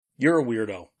You're a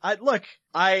weirdo.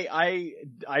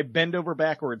 I bend over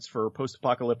backwards for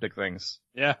post-apocalyptic things.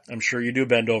 Yeah. I'm sure you do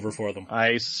bend over for them.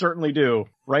 I certainly do.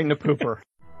 Right in the pooper.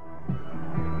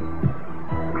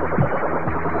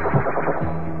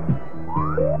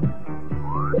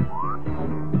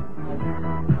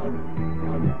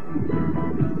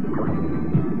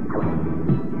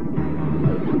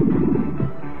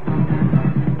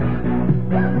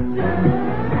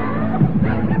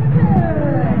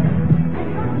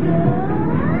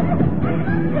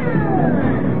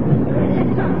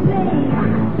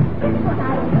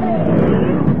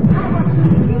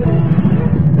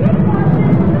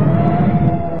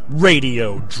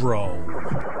 Radiodrome.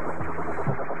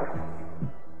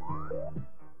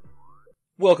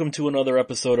 Welcome to another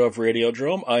episode of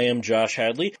Radiodrome. I am Josh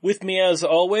Hadley. With me as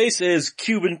always is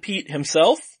Cuban Pete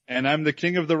himself. And I'm the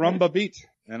king of the rumba beat.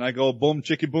 And I go boom,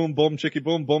 chicky boom, boom, chicky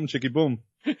boom, boom, chicky boom.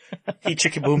 He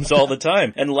chicky booms all the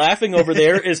time. And laughing over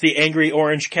there is the angry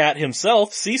orange cat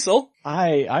himself, Cecil.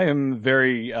 I am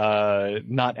very,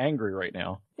 not angry right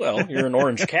now. Well, you're an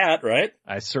orange cat, right?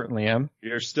 I certainly am.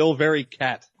 You're still very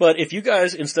cat. But if you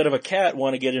guys, instead of a cat,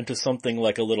 want to get into something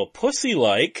like a little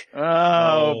pussy-like...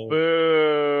 Oh,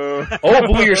 boo.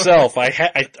 Oh, boo yourself.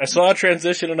 I saw a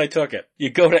transition and I took it. You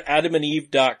go to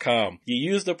adamandeve.com.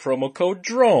 You use the promo code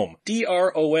DROME,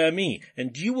 D-R-O-M-E,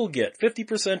 and you will get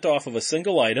 50% off of a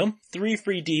single item, 3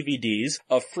 free DVDs,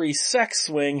 a free sex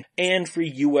swing, and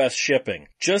free US shipping.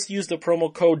 Just use the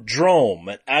promo code DROME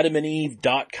at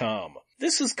adamandeve.com.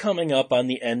 This is coming up on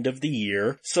the end of the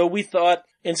year, so we thought,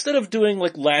 instead of doing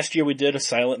like last year we did a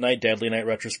Silent Night, Deadly Night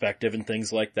retrospective and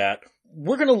things like that,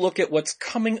 we're going to look at what's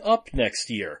coming up next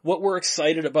year. What we're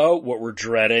excited about, what we're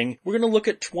dreading. We're going to look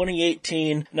at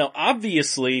 2018. Now,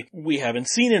 obviously, we haven't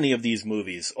seen any of these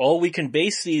movies. All we can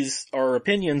base our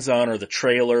opinions on are the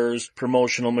trailers,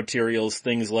 promotional materials,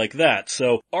 things like that.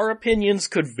 So, our opinions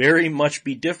could very much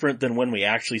be different than when we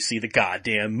actually see the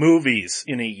goddamn movies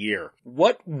in a year.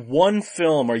 What one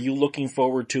film are you looking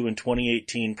forward to in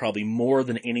 2018 probably more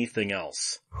than anything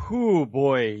else? Ooh,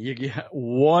 boy, you get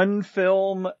one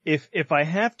film. If I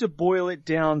have to boil it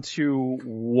down to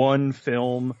one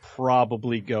film,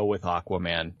 probably go with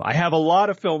Aquaman. I have a lot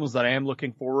of films that I am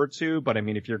looking forward to, but I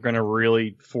mean, if you're gonna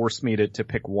really force me to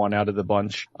pick one out of the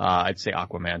bunch, I'd say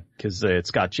Aquaman, cause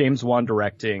it's got James Wan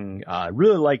directing.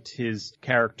 Really liked his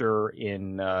character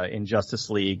in Justice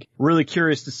League. Really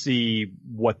curious to see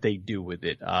what they do with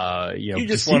it. You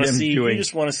just want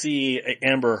to see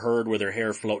Amber Heard with her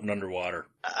hair floating underwater.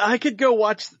 I could go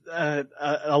watch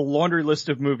a laundry list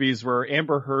of movies where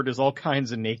Amber Heard is all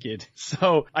kinds of naked.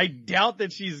 So I doubt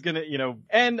that she's gonna,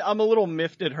 and I'm a little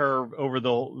miffed at her over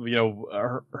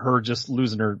the, her just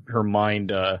losing her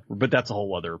mind, but that's a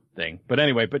whole other thing. But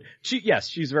anyway,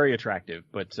 she's very attractive,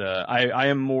 but I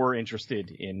am more interested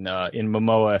in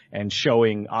Momoa and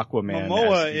showing Aquaman.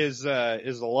 Momoa is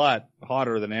a lot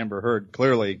hotter than Amber Heard,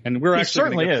 clearly. And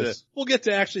we'll get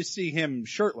to actually see him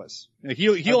shirtless.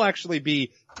 He'll actually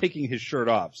be taking his shirt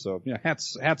off. So,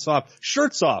 hats off,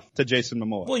 shirts off to Jason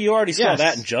Momoa. Well, you already saw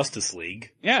that in Justice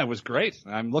League. Yeah, it was great.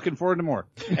 I'm looking forward to more.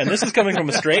 And this is coming from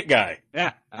a straight guy.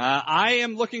 Yeah. I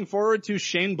am looking forward to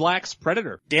Shane Black's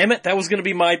Predator. Damn it, that was gonna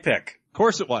be my pick. Of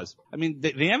course it was. I mean,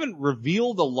 they haven't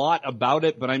revealed a lot about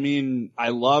it, but I mean, I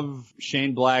love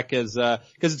Shane Black as, cause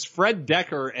it's Fred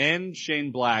Dekker and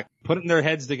Shane Black putting their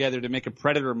heads together to make a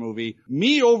Predator movie.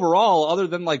 Me overall, other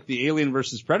than like the Alien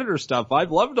versus Predator stuff,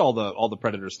 I've loved all the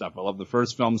Predator stuff. I love the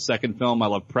first film, second film, I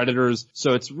love Predators.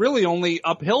 So it's really only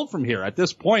uphill from here. At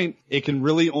this point, it can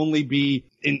really only be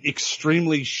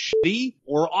extremely shitty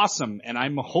or awesome. And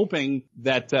I'm hoping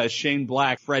that Shane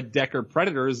Black, Fred Dekker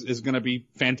Predators is going to be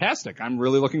fantastic. I'm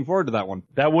really looking forward to that one.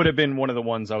 That would have been one of the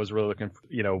ones I was really looking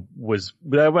for, was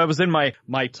in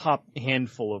my top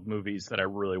handful of movies that I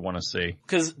really want to see.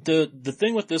 Cause the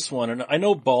thing with this one, and I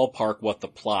know ballpark what the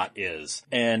plot is,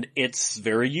 and it's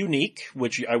very unique,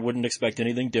 which I wouldn't expect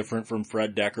anything different from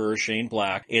Fred Dekker or Shane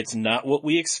Black. It's not what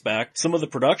we expect. Some of the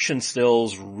production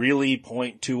stills really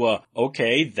point to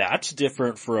okay, that's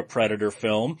different for a Predator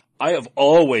film. I have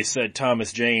always said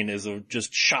Thomas Jane is a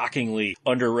just shockingly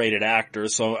underrated actor,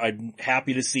 so I'm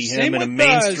happy to see him in a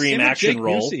mainstream action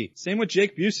role. Same with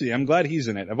Jake Busey. I'm glad he's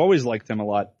in it. I've always liked him a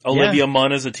lot. Olivia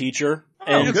Munn as a teacher.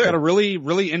 And it's got a really,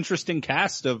 really interesting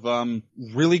cast of,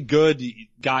 really good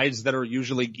guys that are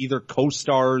usually either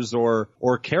co-stars or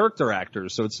character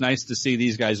actors. So it's nice to see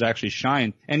these guys actually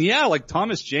shine. And yeah, like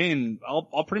Thomas Jane,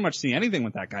 I'll pretty much see anything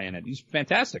with that guy in it. He's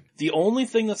fantastic. The only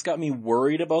thing that's got me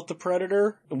worried about The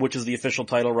Predator, which is the official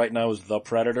title right now, is The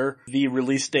Predator. The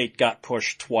release date got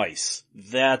pushed twice.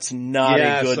 That's not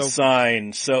a good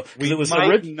sign. So we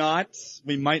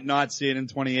we might not see it in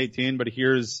 2018, but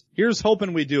here's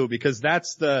hoping we do, because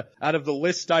that's out of the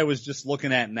list I was just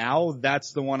looking at now,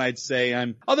 that's the one I'd say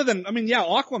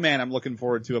Aquaman I'm looking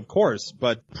forward to, of course,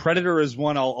 but Predator is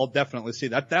one I'll definitely see.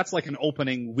 That's like an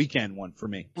opening weekend one for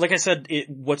me. Like I said,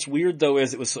 what's weird though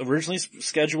is it was originally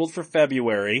scheduled for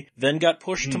February, then got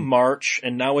pushed to March,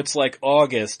 and now it's like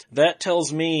August. That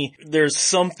tells me there's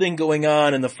something going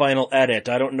on in the final edit.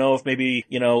 I don't know if maybe,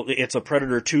 it's a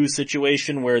Predator 2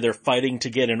 situation where they're fighting to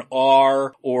get an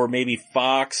R, or maybe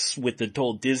Fox with the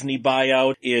whole Disney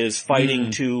buyout is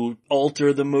fighting to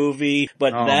alter the movie,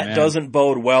 but doesn't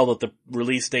bode well that the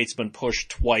release date's been pushed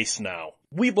twice now.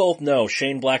 We both know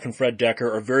Shane Black and Fred Dekker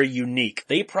are very unique.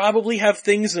 They probably have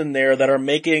things in there that are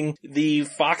making the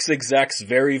Fox execs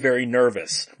very, very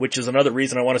nervous, which is another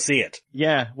reason I want to see it.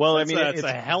 Yeah, well, it's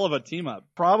a hell of a team up.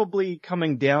 Probably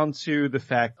coming down to the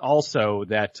fact also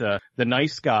that The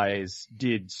Nice Guys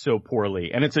did so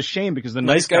poorly. And it's a shame because The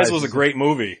Nice Guys was a great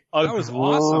movie. That was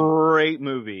awesome. Great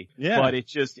movie. Yeah. But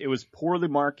it was poorly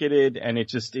marketed, and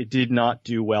it did not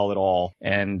do well at all.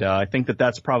 And I think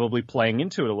that's probably playing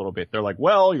into it a little bit. They're like,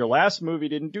 well, your last movie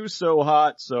didn't do so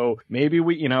hot, so maybe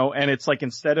and it's like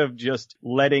instead of just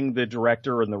letting the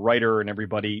director and the writer and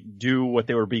everybody do what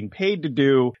they were being paid to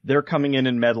do, they're coming in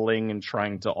and meddling and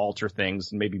trying to alter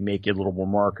things and maybe make it a little more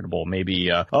marketable. Maybe,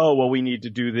 we need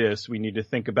to do this. We need to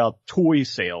think about toy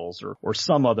sales or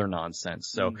some other nonsense.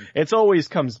 So it's always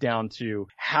comes down to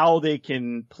how they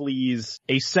can please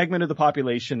a segment of the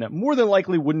population that more than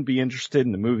likely wouldn't be interested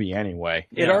in the movie anyway.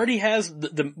 It already has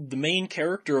the main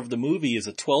character of the movie is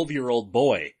a 12-year-old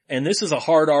boy. And this is a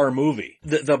hard R movie.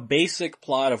 The basic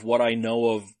plot of what I know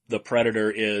of the Predator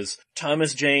is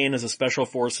Thomas Jane is a special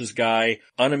forces guy.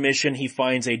 On a mission, he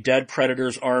finds a dead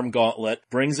Predator's arm gauntlet,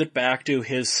 brings it back to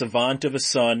his savant of a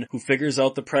son, who figures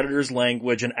out the Predator's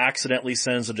language and accidentally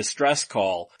sends a distress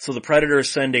call. So the Predators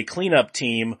send a cleanup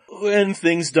team when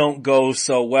things don't go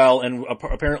so well, and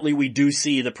apparently we do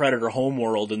see the Predator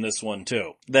homeworld in this one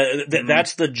too.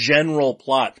 That's the general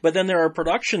plot. But then there are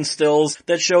production stills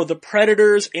that show the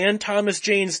Predators and Thomas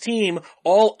Jane's team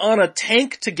all on a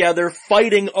tank together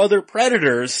fighting other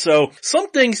Predators, so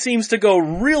something seems to go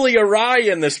really awry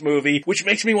in this movie, which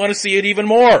makes me want to see it even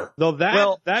more. Though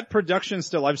that production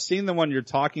still, I've seen the one you're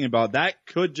talking about, that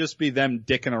could just be them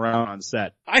dicking around on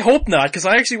set. I hope not, because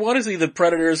I actually want to see the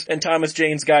Predators and Thomas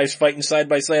Jane's guys fighting side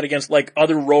by side against,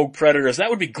 other rogue Predators. That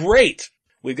would be great!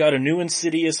 We've got a new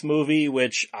Insidious movie,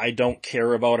 which I don't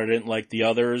care about. I didn't like the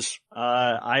others.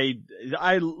 I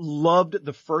loved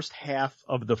the first half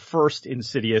of the first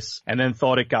Insidious and then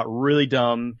thought it got really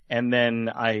dumb, and then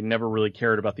I never really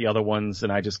cared about the other ones,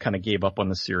 and I just kind of gave up on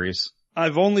the series.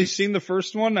 I've only seen the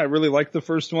first one. I really liked the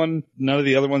first one. None of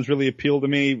the other ones really appeal to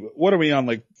me. What are we on,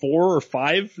 4 or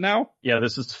 5 now? Yeah,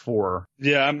 this is 4.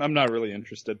 Yeah, I'm not really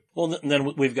interested. Well,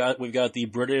 then we've got the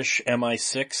British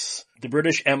MI6. The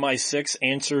British MI6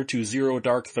 answer to Zero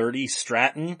Dark 30,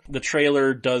 Stratton. The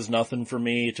trailer does nothing for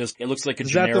me. It looks like a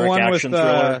generic action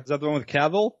thriller. Is that the one with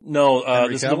Cavill? No,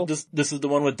 this is the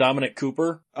one with Dominic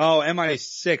Cooper. Oh,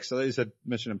 MI6. I thought you said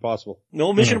Mission Impossible.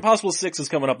 No, Mission Impossible 6 is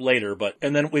coming up later,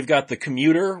 and then we've got The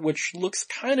Commuter, which looks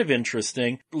kind of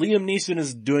interesting. Liam Neeson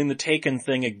is doing the Taken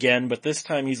thing again, but this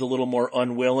time he's a little more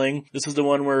unwilling. This is the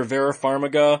one where Vera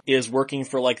Farmiga is working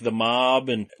for the mob,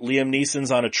 and Liam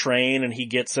Neeson's on a train, and he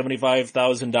gets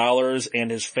 $75,000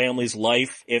 and his family's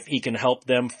life if he can help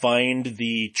them find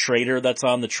the traitor that's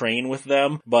on the train with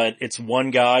them, but it's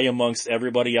one guy amongst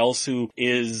everybody else who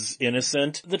is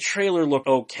innocent. The trailer looked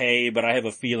okay, but I have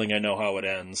a feeling I know how it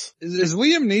ends. Is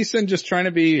Liam Neeson just trying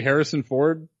to be Harrison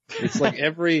Ford? It's like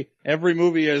every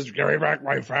movie is give me back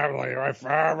my family,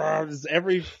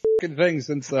 every fucking thing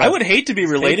since I would hate to be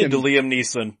related to Liam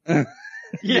Neeson.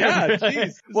 Yeah,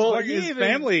 jeez. Well, his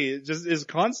family just is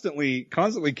constantly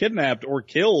kidnapped or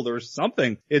killed or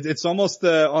something. It's almost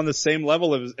on the same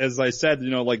level as I said,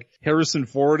 Harrison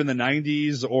Ford in the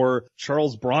 90s or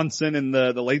Charles Bronson in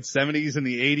the late 70s and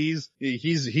the 80s.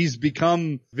 He's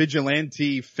become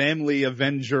vigilante family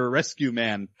avenger rescue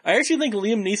man. I actually think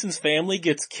Liam Neeson's family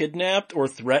gets kidnapped or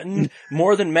threatened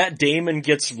more than Matt Damon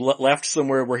gets left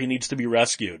somewhere where he needs to be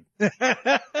rescued.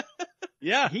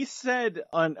 Yeah, he said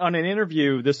on an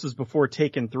interview, this was before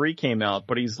Taken 3 came out,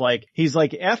 but he's like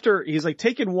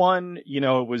Taken 1,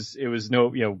 it was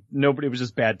nobody, it was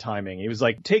just bad timing. He was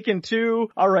like, Taken 2,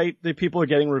 alright, the people are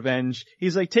getting revenge.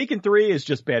 He's like, Taken 3 is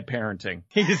just bad parenting.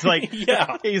 He's like,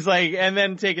 yeah. He's like, and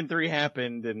then Taken 3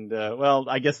 happened and,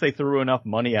 I guess they threw enough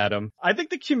money at him. I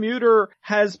think The Commuter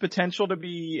has potential to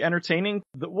be entertaining.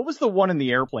 What was the one in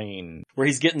the airplane? Where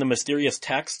he's getting the mysterious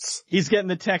texts? He's getting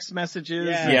the text messages.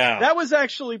 Yeah. That was was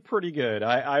actually pretty good.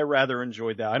 I rather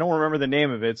enjoyed that. I don't remember the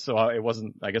name of it, so I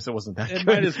guess it wasn't that good.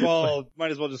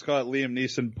 Might as well just call it Liam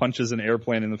Neeson punches an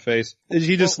airplane in the face.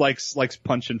 He just likes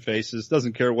punching faces.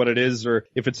 Doesn't care what it is or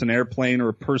if it's an airplane or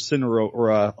a person or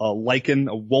a lichen,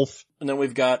 a wolf. And then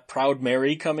we've got Proud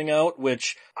Mary coming out,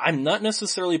 which I'm not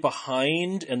necessarily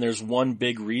behind, and there's one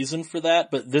big reason for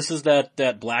that, but this is that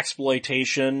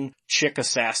blaxploitation chick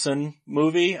assassin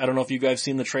movie. I don't know if you guys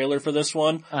seen the trailer for this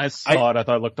one. I saw it. I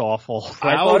thought it looked awful.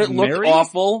 I thought it looked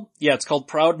awful. Yeah, it's called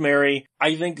Proud Mary.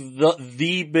 I think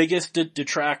the biggest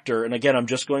detractor, and again, I'm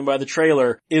just going by the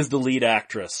trailer, is the lead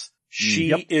actress. She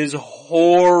is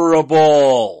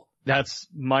horrible. That's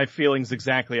my feelings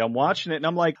exactly. I'm watching it and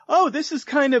I'm like, oh, this is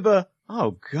kind of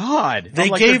oh God. They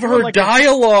gave her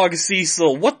dialogue,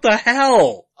 Cecil. What the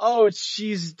hell? Oh,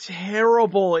 she's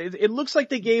terrible. It looks like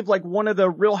they gave like one of the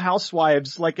Real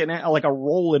Housewives like a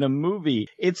role in a movie.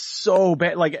 It's so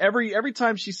bad. Like every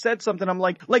time she said something, I'm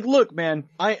like, look, man,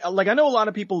 I know a lot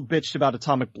of people bitched about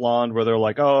Atomic Blonde where they're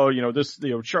like, oh,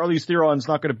 Charlize Theron's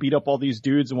not going to beat up all these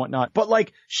dudes and whatnot. But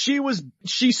like, she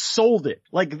sold it.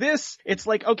 Like this, it's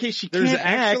like, okay, she can't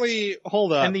actually,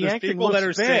 hold up. And the acting people that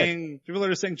are bad. people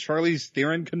that are saying Charlize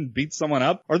Theron can beat someone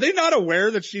up. Are they not aware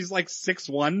that she's like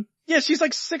 6'1"? Yeah, she's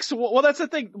like 6. Well, that's the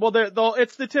thing. Well,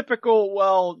 it's the typical.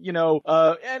 Well,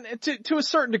 and to a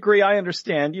certain degree, I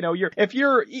understand. If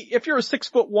you're a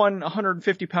 6'1",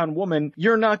 150-pound woman,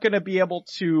 you're not going to be able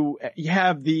to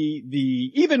have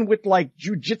the even with like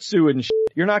jujitsu and shit,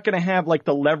 you're not going to have like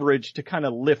the leverage to kind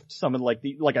of lift someone like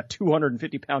a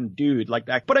 250-pound dude like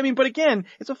that. But again,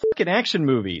 it's a fucking action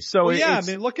movie. So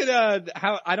look at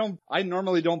how I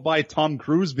normally don't buy Tom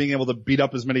Cruise being able to beat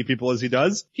up as many people as he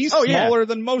does. He's smaller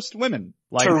than most women.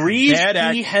 Like Therese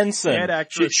P. Henson.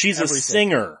 She's a everything.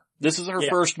 Singer. This is her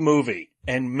first movie.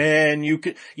 And man, you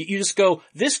just go,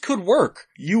 this could work.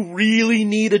 You really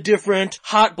need a different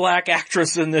hot black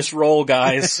actress in this role,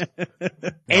 guys.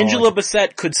 Angela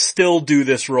Bassett could still do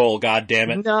this role,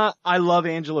 goddammit. Nah, I love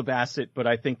Angela Bassett, but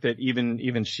I think that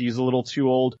even she's a little too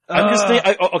old. I'm just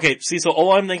thinking, okay, see, so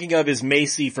all I'm thinking of is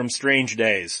Macy from Strange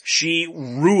Days. She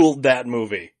ruled that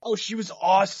movie. Oh, she was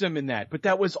awesome in that, but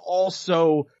that was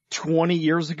also 20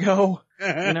 years ago.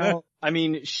 I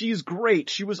mean, she's great.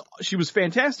 She was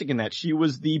fantastic in that. She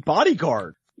was the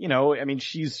bodyguard.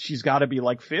 She's got to be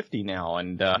like 50 now,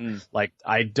 and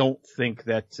I don't think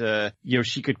that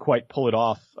she could quite pull it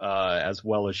off as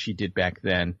well as she did back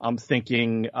then. I'm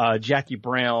thinking Jackie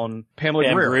Brown, Pam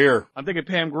Grier. I'm thinking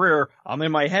Pam Grier. I'm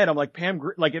in my head. I'm like Pam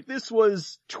Grier. Like if this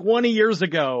was 20 years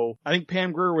ago, I think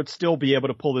Pam Grier would still be able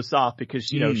to pull this off because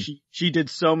she did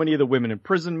so many of the women in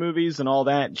prison movies and all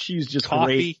that. She's just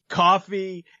great.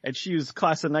 Coffee, and she was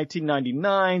class of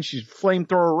 1999. She's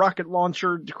flamethrower, rocket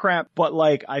launcher crap, but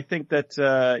like. I think that,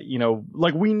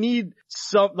 we need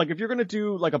if you're gonna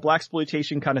do like a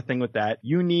blaxploitation kind of thing with that,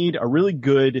 you need a really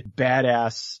good,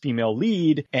 badass female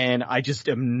lead, and I just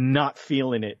am not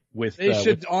feeling it with, they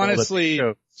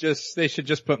should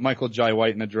just put Michael Jai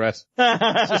White in a dress.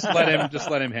 just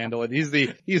let him handle it. He's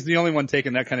the only one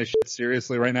taking that kind of shit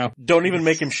seriously right now. Don't even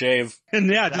make him shave. And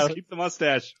just keep the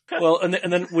mustache. Well, and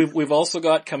then we've also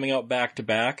got coming out back to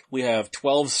back. We have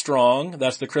 12 Strong.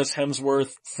 That's the Chris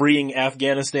Hemsworth freeing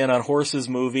Afghanistan on horses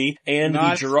movie, and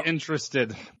not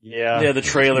interested. Yeah, the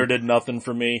trailer did nothing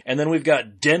for me. And then we've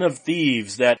got Den of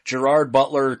Thieves, that Gerard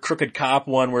Butler crooked cop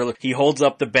one where he holds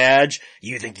up the badge.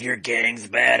 You think your gang's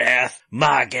badass?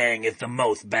 My gang is the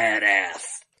most badass.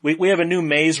 We have a new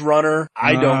Maze Runner.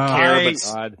 I don't care,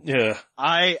 but yeah.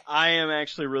 I am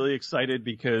actually really excited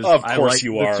because of course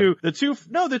you are.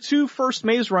 The two first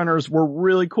Maze Runners were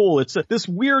really cool. It's this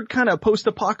weird kind of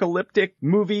post-apocalyptic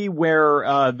movie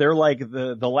where they're like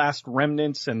the last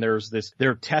remnants, and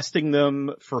they're testing them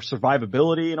for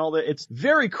survivability and all that. It's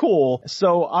very cool.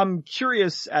 So I'm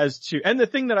curious and the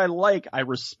thing that I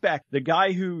respect, the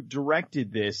guy who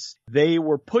directed this, they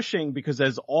were pushing because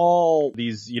as all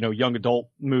these, young adult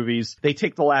movies, they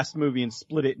take the last movie and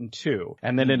split it in two.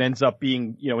 And then it ends up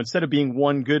being, instead of being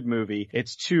one good movie,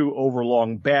 it's two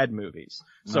overlong bad movies.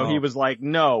 So he was like,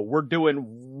 no, we're doing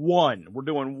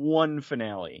one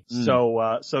finale.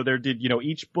 So there did,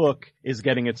 each book is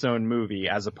getting its own movie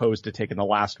as opposed to taking the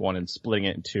last one and splitting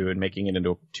it in two and making it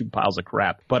into two piles of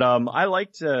crap. But, I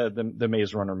liked, the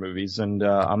Maze Runner movies, and,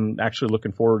 I'm actually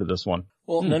looking forward to this one.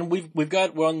 Well, then we've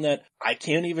got one that I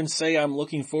can't even say I'm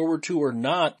looking forward to or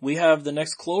not. We have the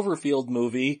next Cloverfield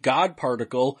movie, God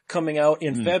Particle, coming out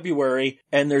in February,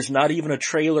 and there's not even a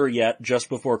trailer yet just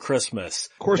before Christmas.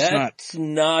 Of course not. That's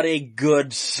not a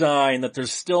good sign that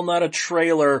there's still not a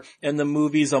trailer and the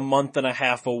movie's a month and a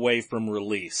half away from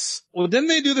release. Well, didn't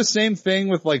they do the same thing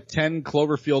with like 10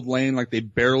 Cloverfield Lane? Like they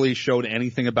barely showed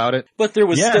anything about it. But there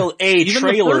was still a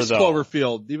trailer, though.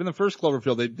 Even the first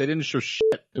Cloverfield, they didn't show shit.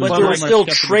 But there were still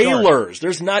trailers.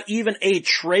 There's not even a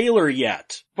trailer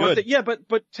yet. But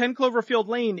 10 Cloverfield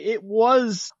Lane, it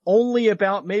was only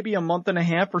about maybe a month and a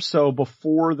half or so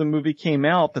before the movie came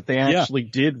out that they actually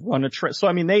did run a trailer. So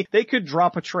I mean, they could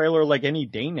drop a trailer like any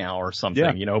day now or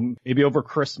something, you know, maybe over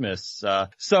Christmas. The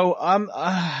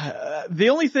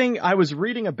only thing I was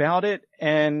reading about it,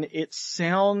 and it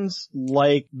sounds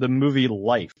like the movie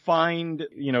Life. Find,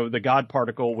 you know, the God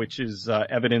Particle, which is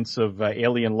evidence of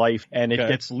alien life, and it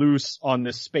gets loose on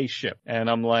this spaceship. And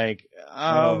I'm like, that's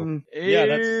kind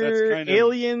of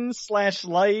alien /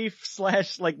 life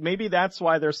 / like maybe that's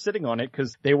why they're sitting on it,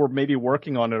 because they were maybe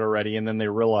working on it already, and then they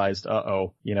realized,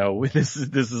 you know, this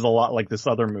is a lot like this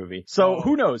other movie. So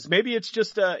who knows? Maybe it's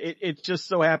just it just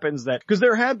so happens that, because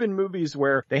there have been movies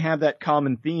where they have that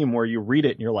common theme where you read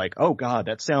it and you're like, oh God,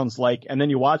 that sounds like, and then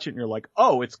you watch it and you're like,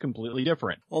 oh, it's completely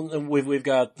different. Well, we've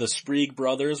got the Sprague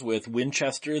brothers with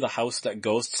Winchester, the house that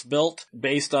ghosts built.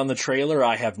 Based on the trailer,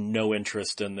 I have no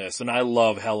interest in this, and I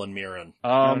love Helen Mirren.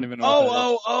 I don't even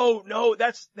know no,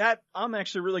 I'm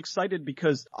actually really excited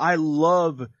because I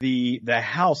love the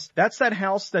house. That's that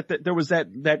house that there was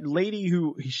that lady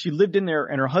who she lived in there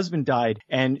and her husband died,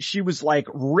 and she was like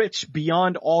rich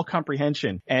beyond all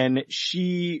comprehension, and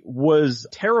she was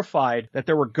terrified that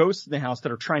there were ghosts in the house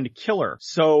that are trying to kill her.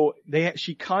 So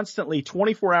she constantly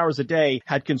 24 hours a day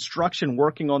had construction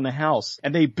working on the house,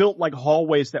 and they built like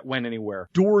hallways that went anywhere,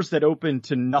 doors that opened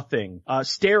to nothing,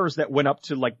 stairs that went up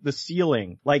to like the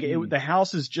ceiling. Like the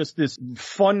house is just this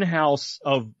fun house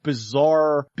of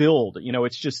bizarre build. You know,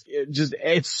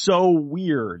 it's so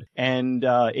weird. And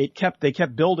they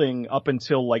kept building up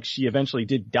until like she eventually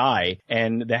did die,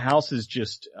 and the house is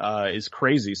just is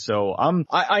crazy. So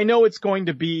I know it's going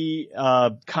to be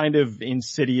kind of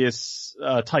Insidious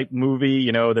type movie.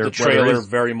 You know, the trailer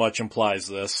very much implies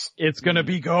this. It's gonna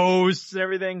be ghosts and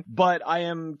everything, but I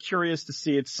am curious to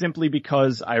see it simply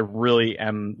because I really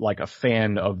am like a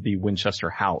fan of the Winchester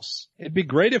house. It'd be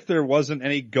great if there wasn't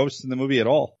any ghosts in the movie at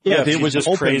all. Yeah, if it was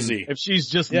just crazy. If she's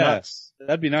just nuts.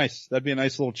 That'd be nice. That'd be a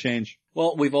nice little change.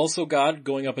 Well, we've also got,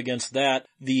 going up against that,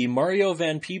 the Mario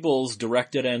Van Peebles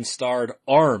directed and starred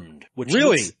Armed, which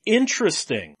looks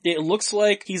interesting. It looks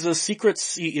like he's a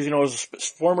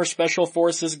former special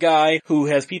forces guy who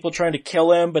has people trying to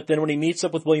kill him, but then when he meets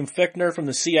up with William Fichtner from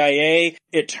the CIA,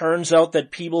 it turns out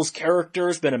that Peebles' character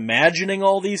has been imagining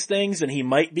all these things, and he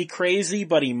might be crazy,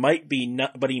 but he might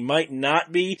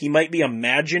not be. He might be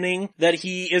imagining that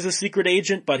he is a secret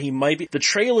agent, but he might be. The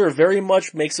trailer very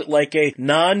much makes it like a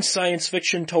non-science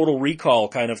fiction Total Recall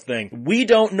kind of thing. We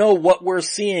don't know what we're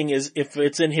seeing is if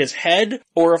it's in his head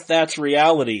or if that's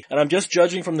reality. And I'm just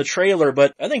judging from the trailer,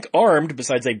 but I think Armed,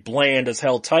 besides a bland as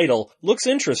hell title, looks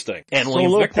interesting. And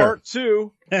William Fichtner. Part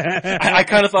 2. I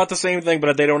kind of thought the same thing,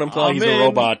 but they don't imply he's a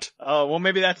robot. Oh, well,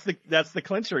 maybe that's the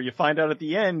clincher. You find out at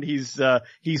the end he's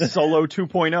Solo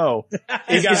 2.0.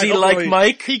 Is he like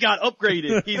Mike? He got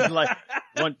upgraded. He's like,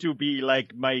 want to be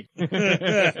like Mike.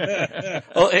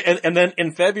 Oh, and then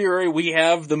in February we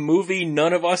have the movie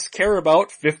none of us care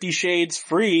about, 50 Shades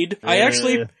Freed. I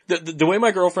actually, the way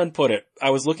my girlfriend put it, I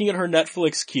was looking at her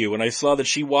Netflix queue and I saw that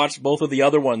she watched both of the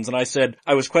other ones, and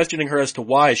I was questioning her as to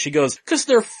why. She goes, 'cause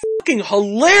they're fucking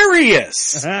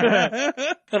hilarious.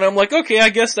 And I'm like, okay, I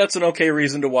guess that's an okay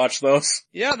reason to watch those.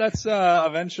 Yeah, that's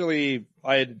eventually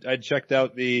I checked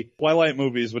out the Twilight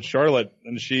movies with Charlotte,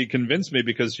 and she convinced me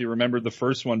because she remembered the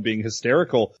first one being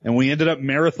hysterical, and we ended up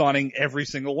marathoning every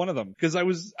single one of them because I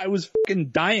was fucking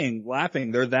dying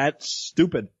laughing. They're that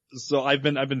stupid. So I've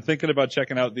been thinking about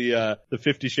checking out the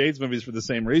 50 Shades movies for the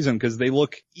same reason, because they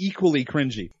look equally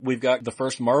cringy. We've got the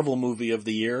first Marvel movie of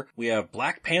the year. We have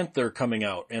Black Panther coming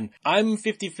out, and I'm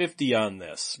 50-50 on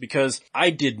this because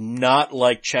I did not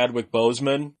like Chadwick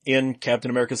Boseman in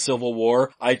Captain America Civil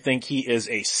War. I think he is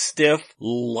a stiff,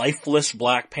 lifeless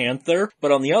Black Panther.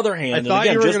 But on the other hand, I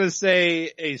thought you were going to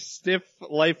say a stiff,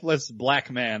 lifeless black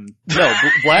man. No,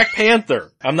 Black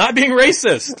Panther. I'm not being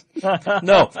racist.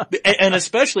 No, and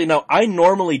especially now, I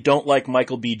normally don't like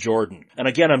Michael B. Jordan. And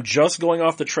again, I'm just going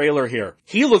off the trailer here.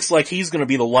 He looks like he's going to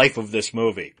be the life of this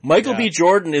movie. Michael B.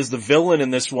 Jordan is the villain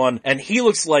in this one, and he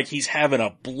looks like he's having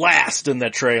a blast in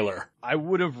that trailer. I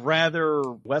would have rather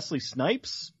Wesley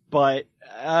Snipes, but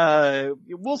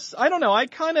I don't know. I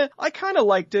kind of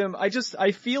liked him.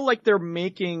 I feel like they're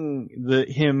making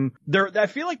I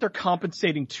feel like they're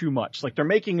compensating too much. Like they're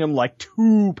making him like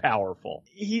too powerful.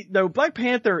 Black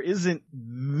Panther isn't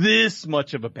this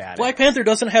much of a badass. Black Panther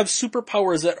doesn't have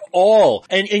superpowers at all.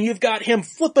 And you've got him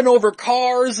flipping over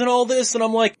cars and all this, and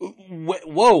I'm like,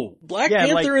 whoa. Black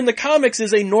Panther in the comics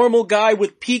is a normal guy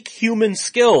with peak human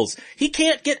skills. He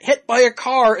can't get hit by a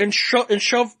car and shove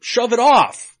it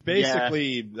off.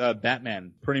 Basically,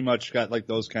 Batman pretty much got like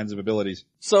those kinds of abilities.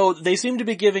 So they seem to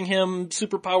be giving him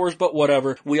superpowers, but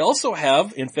whatever. We also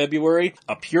have, in February,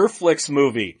 a Pure Flix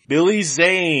movie. Billy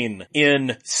Zane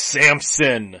in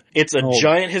Samson. It's a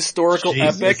giant historical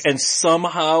epic, and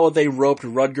somehow they roped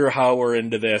Rutger Hauer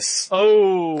into this.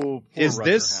 Oh, is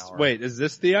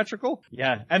this theatrical?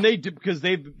 Yeah, and they do, because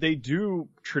they do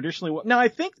traditionally well. Now I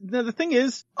think, the thing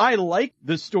is, I like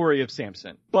the story of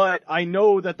Samson, but I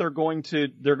know that they're going to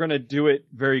do it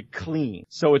very clean.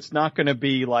 So it's not going to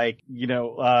be like,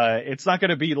 it's not going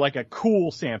to be like a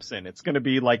cool Samson. It's going to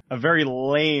be like a very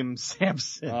lame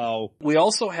Samson. Oh. We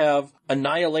also have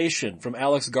Annihilation from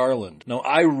Alex Garland. Now,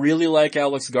 I really like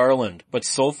Alex Garland, but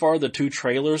so far the 2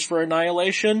 trailers for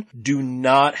Annihilation do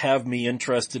not have me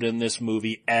interested in this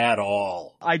movie at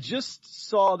all. I just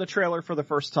saw the trailer for the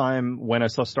first time when I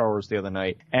saw Star Wars the other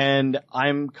night, and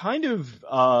I'm kind of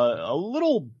a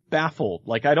little baffled.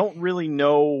 Like, I don't really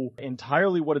know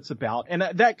entirely what it's about. And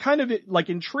that kind of, like,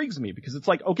 intrigues me, because it's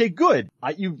like, okay, good.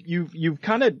 You've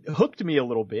kind of hooked me a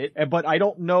little bit, but I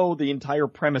don't know the entire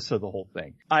premise of the whole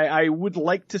thing. I would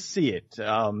like to see it.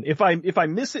 If I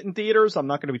miss it in theaters, I'm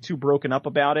not going to be too broken up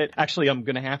about it. Actually, I'm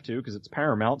going to have to, because it's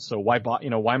Paramount. So why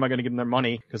am I going to give them their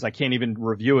money? Because I can't even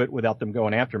review it without them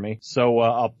going after me. So,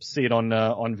 I'll see it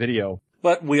on video.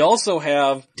 But we also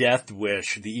have Death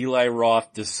Wish, the Eli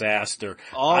Roth disaster.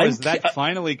 Oh, is that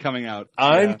finally coming out?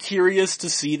 I'm curious to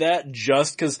see that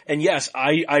just because, and yes,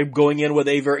 I'm going in with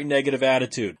a very negative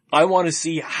attitude. I want to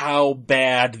see how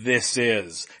bad this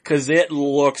is, because it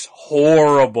looks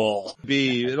horrible.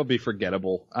 It'll be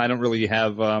forgettable. I don't really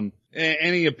have,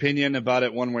 any opinion about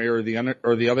it one way or the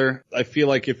other. I feel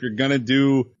like if you're gonna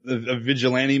do a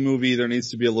vigilante movie, there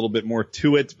needs to be a little bit more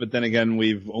to it. But then again,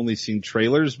 we've only seen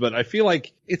trailers. But I feel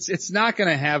like it's not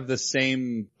gonna have the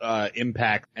same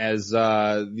impact as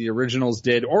the originals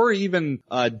did, or even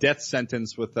Death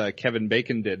Sentence with Kevin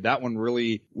Bacon did. That one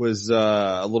really was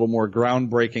a little more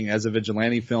groundbreaking as a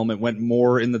vigilante film. It went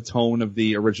more in the tone of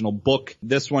the original book.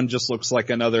 This one just looks like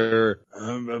another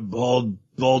bald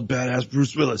badass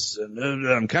Bruce Willis. And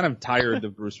I'm kind of tired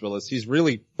of Bruce Willis. He's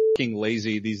really fucking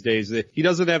lazy these days. He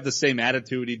doesn't have the same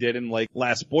attitude he did in like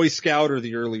Last Boy Scout or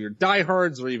the earlier Die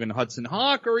Hards or even Hudson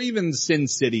Hawk or even Sin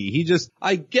City.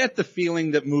 I get the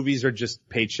feeling that movies are just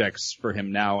paychecks for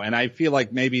him now, and I feel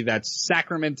like maybe that's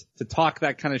sacrament to talk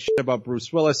that kind of shit about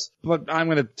Bruce Willis, but I'm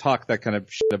gonna talk that kind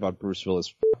of shit about Bruce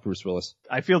Willis. Bruce Willis.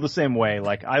 I feel the same way.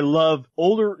 Like, I love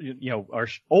older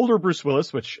Bruce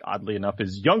Willis, which oddly enough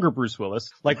is younger Bruce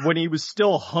Willis, like when he was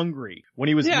still hungry, when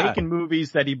he was making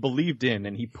movies that he believed in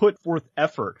and he put forth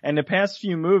effort. And the past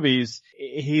few movies,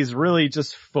 he's really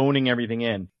just phoning everything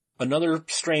in. Another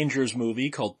Strangers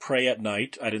movie called Prey at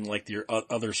Night. I didn't like the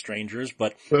other Strangers,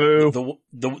 but the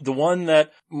one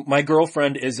that my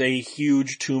girlfriend is a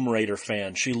huge Tomb Raider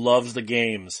fan. She loves the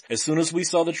games. As soon as we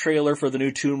saw the trailer for the new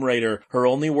Tomb Raider, her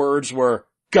only words were,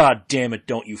 "God damn it,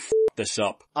 don't you this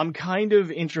up." I'm kind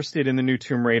of interested in the new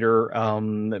Tomb Raider,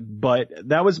 but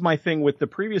that was my thing with the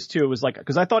previous two. It was like,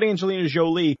 because I thought Angelina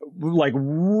Jolie like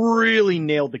really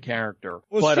nailed the character.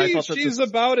 Well, but I thought she's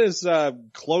about as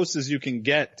close as you can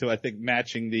get to, I think,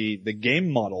 matching the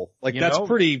game model. Like, that's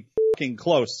pretty fucking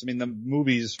close. I mean, the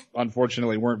movies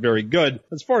unfortunately weren't very good.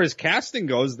 As far as casting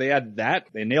goes, they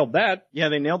nailed that. Yeah,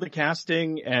 they nailed the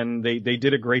casting, and they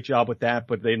did a great job with that,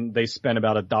 but they spent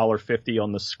about $1.50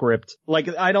 on the script. Like,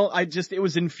 it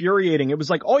was infuriating. It was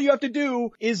like, all you have to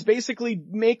do is basically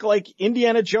make like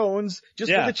Indiana Jones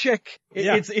just with a chick.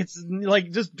 It's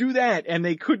like, just do that. And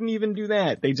they couldn't even do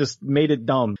that. They just made it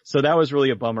dumb. So that was really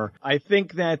a bummer. I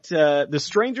think that, The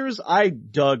Strangers, I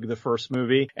dug the first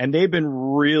movie, and they've been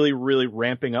really, really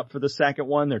ramping up for the second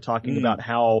one. They're talking about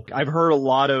how I've heard a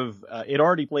lot of, it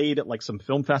already played at like some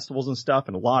film festivals and stuff,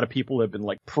 and a lot of people have been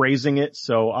like praising it.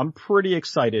 So I'm pretty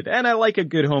excited. And I like a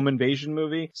good home invasion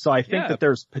movie. So I think that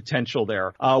there's potential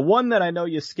there. One that I know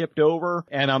you skipped over,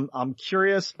 and I'm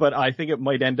curious, but I think it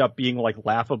might end up being like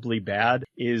laughably bad,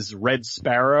 is Red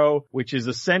Sparrow, which is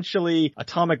essentially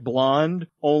Atomic Blonde,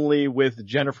 only with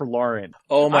Jennifer Lawrence.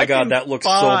 Oh my God, that looks so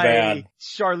bad.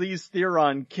 Charlize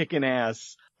Theron kicking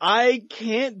ass. I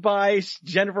can't buy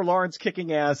Jennifer Lawrence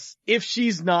kicking ass if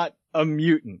she's not a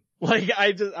mutant. Like,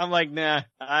 I'm like, nah,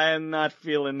 I'm not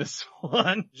feeling this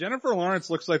one. Jennifer Lawrence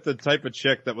looks like the type of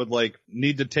chick that would like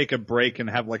need to take a break and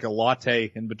have like a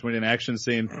latte in between an action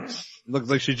scene. Looks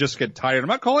like she just get tired. I'm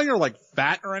not calling her like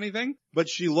fat or anything, but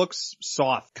she looks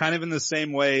soft, kind of in the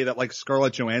same way that like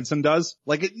Scarlett Johansson does.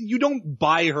 Like you don't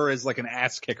buy her as like an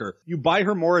ass kicker. You buy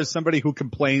her more as somebody who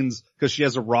complains because she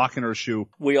has a rock in her shoe.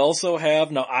 We also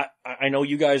have, now I know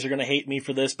you guys are gonna hate me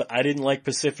for this, but I didn't like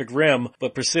Pacific Rim,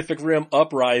 but Pacific Rim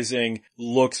Uprising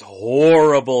looks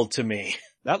horrible to me.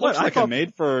 That looks like a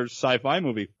made-for sci-fi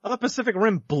movie. I thought Pacific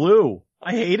Rim blew.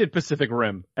 I hated Pacific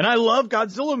Rim. And I love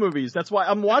Godzilla movies. That's why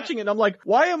I'm watching it and I'm like,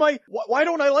 why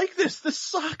don't I like this? This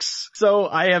sucks. So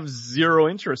I have zero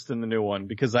interest in the new one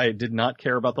because I did not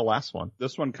care about the last one.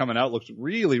 This one coming out looks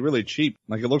really, really cheap.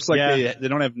 Like it looks like they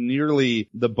don't have nearly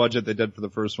the budget they did for the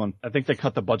first one. I think they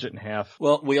cut the budget in half.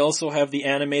 Well, we also have the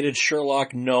animated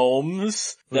Sherlock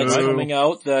Gnomes that's coming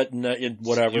out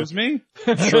whatever. Excuse me?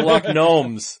 Sherlock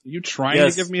Gnomes. Are you trying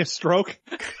to give me a stroke?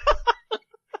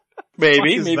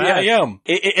 Maybe I am.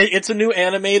 It's a new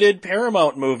animated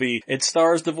Paramount movie. It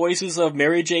stars the voices of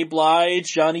Mary J.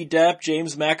 Blige, Johnny Depp,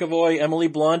 James McAvoy, Emily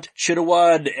Blunt,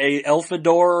 Chitawad Elfador,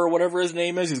 or whatever his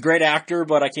name is. He's a great actor,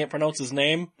 but I can't pronounce his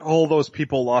name. All those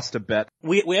people lost a bet.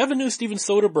 We have a new Steven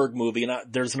Soderbergh movie, and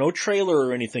there's no trailer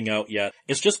or anything out yet.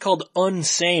 It's just called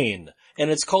Unsane. And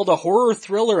it's called a horror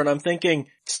thriller, and I'm thinking,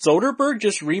 Soderbergh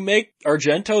just remake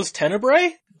Argento's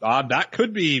Tenebrae? That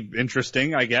could be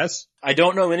interesting, I guess. I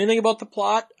don't know anything about the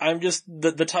plot. I'm just,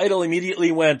 the title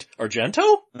immediately went,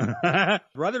 Argento? I'd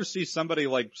rather see somebody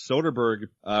like Soderbergh,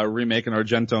 remake an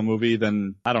Argento movie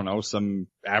than, I don't know, some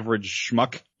average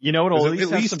schmuck. You know, it'll at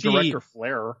least have some director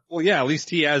flair. Well, yeah, at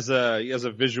least he has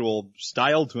a visual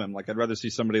style to him. Like, I'd rather see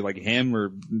somebody like him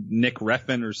or Nick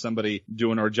Refn or somebody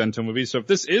do an Argento movie. So if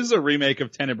this is a remake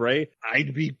of Tenebrae,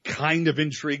 I'd be kind of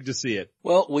intrigued to see it.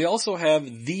 Well, we also have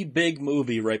the big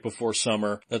movie right before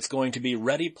summer that's going to be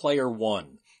Ready Player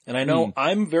One. And I know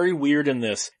I'm very weird in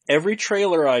this. Every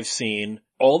trailer I've seen,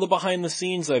 all the behind the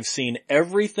scenes I've seen,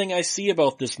 everything I see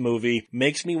about this movie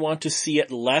makes me want to see it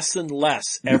less and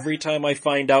less every time I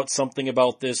find out something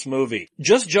about this movie.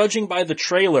 Just judging by the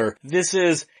trailer, this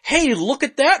is, hey, look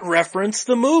at that reference,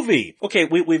 the movie. Okay,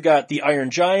 we've got the Iron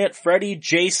Giant, Freddy,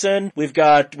 Jason, we've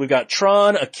got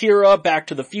Tron, Akira, Back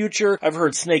to the Future, I've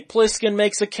heard Snake Plissken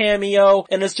makes a cameo,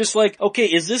 and it's just like, okay,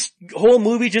 is this whole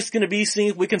movie just gonna be seeing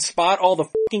if we can spot all the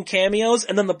fucking cameos?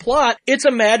 And then the plot, it's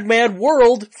a mad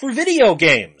world for video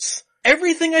games.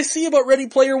 Everything I see about Ready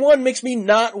Player One makes me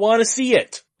not want to see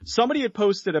it. Somebody had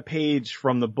posted a page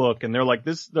from the book and they're like,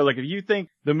 if you think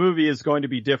the movie is going to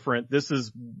be different, this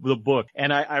is the book.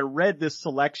 And I read this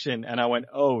selection and I went,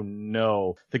 oh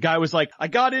no. The guy was like, I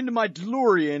got into my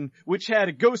DeLorean, which had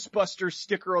a Ghostbusters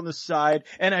sticker on the side,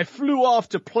 and I flew off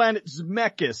to planet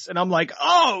Zemeckis. And I'm like,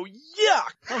 oh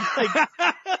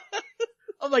yuck!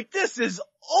 I'm like, this is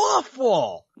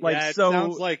awful. Like, yeah, it so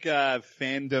sounds like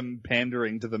fandom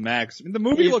pandering to the max. I mean, the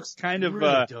movie looks kind of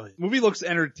movie looks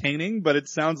entertaining, but it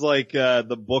sounds like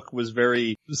the book was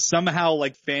very somehow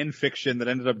like fan fiction that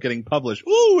ended up getting published.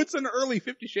 Ooh, it's an early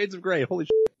 50 Shades of Grey. Holy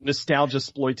shit. Nostalgia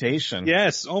exploitation.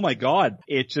 Yes. Oh my god.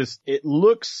 It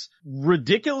looks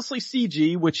ridiculously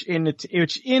CG, which in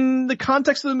the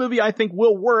context of the movie I think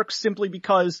will work simply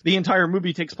because the entire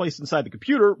movie takes place inside the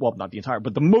computer. Well, not the entire,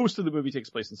 but the most of the movie takes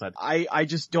place inside. I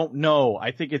just don't know. I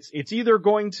think it's either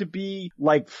going to be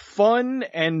like fun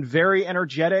and very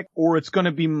energetic, or it's going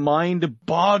to be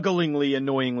mind-bogglingly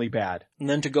annoyingly bad. And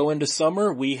then to go into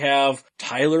summer, we have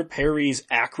Tyler Perry's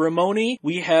Acrimony.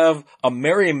 We have a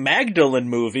Mary Magdalene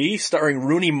movie starring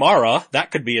Rooney Mara. That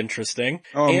could be interesting.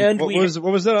 And what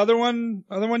was that other one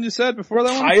you said before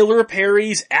that one? Tyler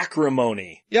Perry's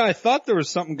Acrimony. Yeah, I thought there was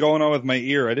something going on with my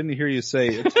ear. I didn't hear you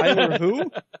say Tyler who?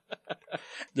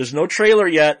 There's no trailer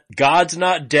yet. God's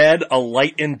Not Dead, A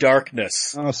Light in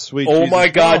Darkness. Oh, sweet Oh Jesus. my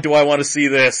God, do I want to see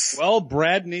this. Well,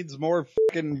 Brad needs more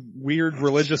fucking weird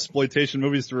religious exploitation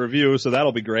movies to review, so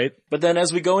that'll be great. But then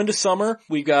as we go into summer,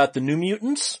 we got the New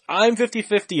Mutants. I'm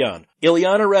 50-50 on.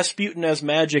 Illyana Rasputin as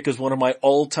Magic is one of my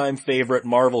all-time favorite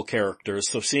Marvel characters,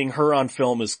 so seeing her on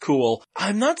film is cool.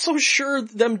 I'm not so sure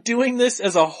them doing this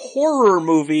as a horror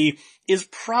movie is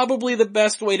probably the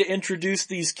best way to introduce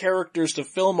these characters to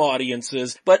film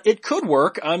audiences, but it could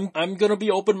work. I'm gonna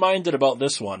be open-minded about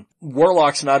this one.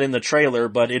 Warlock's not in the trailer,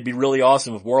 but it'd be really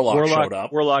awesome if Warlock showed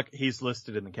up. Warlock, he's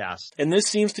listed in the cast. And this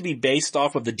seems to be based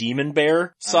off of the Demon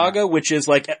Bear saga, which is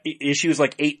like issues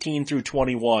like 18 through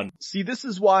 21. See, this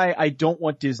is why I don't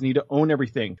want Disney to own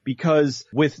everything, because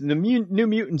with the New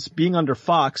Mutants being under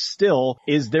Fox still,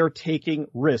 is they're taking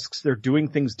risks. They're doing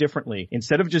things differently.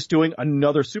 Instead of just doing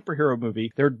another superhero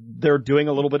movie, they're doing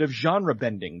a little bit of genre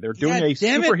bending. They're doing a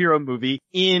superhero movie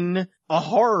in a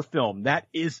horror film. That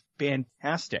is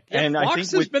fantastic. Yeah, and Fox I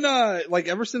think has been like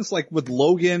ever since like with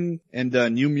Logan and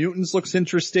New Mutants looks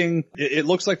interesting. It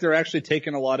looks like they're actually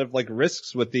taking a lot of like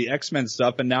risks with the X-Men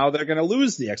stuff, and now they're going to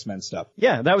lose the X-Men stuff.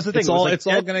 Yeah, that was the thing. It's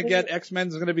all going to get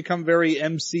X-Men's going to become very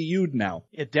MCU'd now.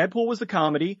 Yeah, Deadpool was the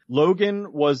comedy.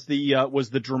 Logan was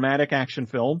the dramatic action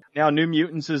film. Now New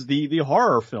Mutants is the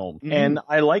horror film. Mm-hmm. And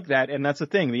I like that. And that's the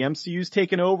thing. The MCU's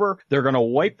taken over. They're going to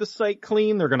wipe the site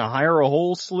clean. They're going to hire a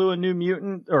whole slew of New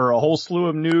Mutant or a whole slew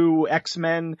of new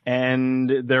X-Men,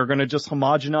 and they're going to just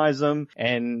homogenize them.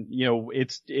 And, you know,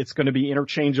 it's going to be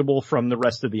interchangeable from the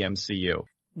rest of the MCU.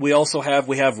 We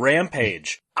have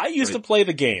Rampage. I used to play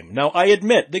the game. Now I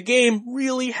admit, the game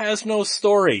really has no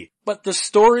story, but the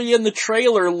story in the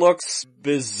trailer looks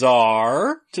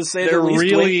bizarre, to say the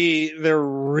least. They're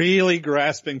really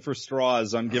grasping for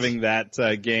straws on giving that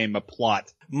game a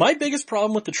plot. My biggest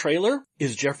problem with the trailer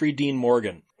is Jeffrey Dean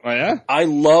Morgan. Oh yeah? I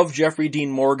love Jeffrey Dean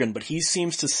Morgan, but he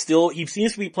seems to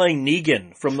be playing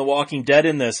Negan from The Walking Dead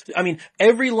in this. I mean,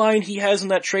 every line he has in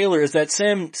that trailer is that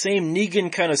same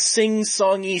Negan kind of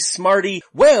sing-songy, smarty,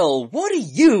 well, what do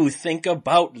you think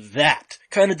about that?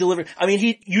 Kind of delivery. I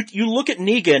mean, you look at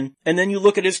Negan, and then you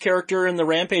look at his character in the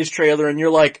Rampage trailer, and you're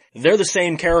like, they're the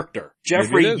same character.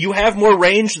 Jeffrey, you have more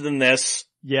range than this.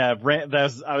 Yeah,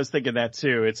 I was thinking that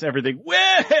too. It's everything.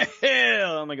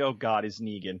 Well, I'm like, oh god, it's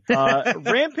Negan.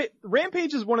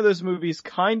 Rampage is one of those movies,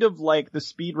 kind of like the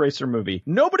Speed Racer movie.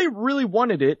 Nobody really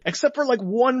wanted it, except for like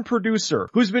one producer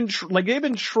who's been they've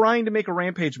been trying to make a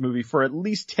Rampage movie for at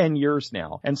least 10 years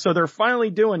now, and so they're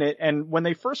finally doing it. And when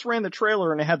they first ran the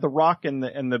trailer and it had the Rock and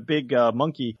the big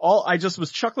monkey, I just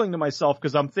was chuckling to myself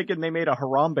because I'm thinking they made a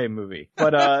Harambe movie.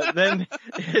 But then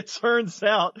it turns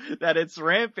out that it's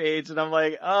Rampage, and I'm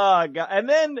like, oh god. And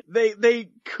then they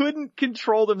couldn't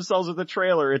control themselves with the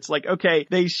trailer. It's like, okay,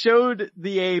 they showed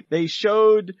the ape, they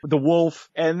showed the wolf,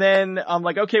 and then I'm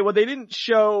like, okay, well they didn't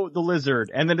show the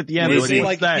lizard. And then at the end,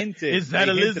 is that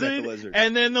a lizard?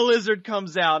 And then the lizard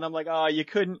comes out, and I'm like, oh, you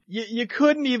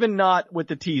couldn't even not with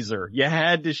the teaser. You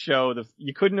had to show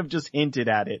you couldn't have just hinted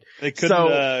at it. They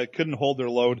couldn't hold their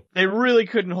load. They really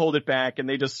couldn't hold it back, and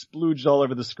they just splooged all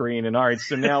over the screen. And all right,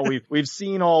 so now we've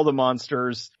seen all the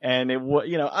monsters, and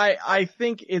I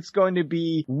think it's going to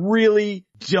be really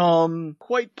dumb,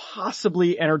 quite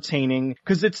possibly entertaining,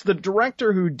 because it's the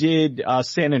director who did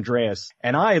San Andreas,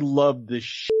 and I loved the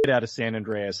shit out of San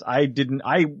Andreas. I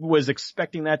was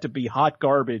expecting that to be hot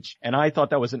garbage, and I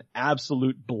thought that was an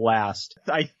absolute blast.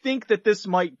 I think that this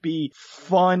might be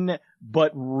fun,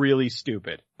 but really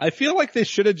stupid. I feel like they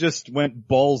should have just went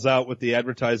balls out with the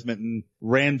advertisement and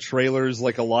ran trailers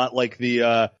like a lot like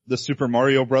the Super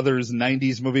Mario Brothers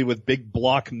 90s movie with big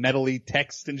block metally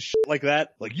text and shit like that.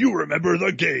 Like, you remember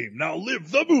the game, now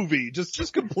live the movie.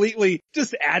 Just completely,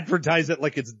 just advertise it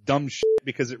like it's dumb shit,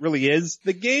 because it really is.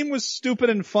 The game was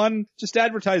stupid and fun. Just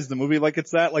advertise the movie like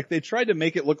it's that. Like, they tried to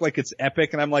make it look like it's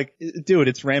epic, and I'm like, dude,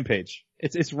 it's Rampage.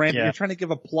 It's Rampage. Yeah. You're trying to give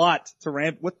a plot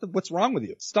to what's wrong with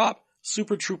you? Stop.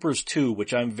 Super Troopers 2,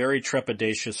 which I'm very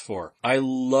trepidatious for. I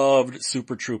loved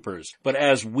Super Troopers. But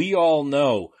as we all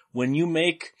know, when you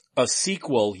make a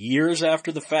sequel years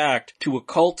after the fact to a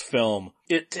cult film,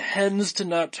 it tends to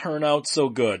not turn out so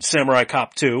good. Samurai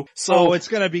Cop 2. So it's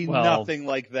gonna be nothing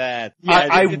like that. Yeah,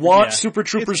 I want Super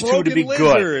Troopers 2 to be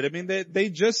good. I mean, they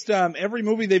just, every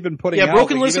movie they've been putting out. Yeah,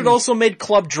 Broken Lizard also made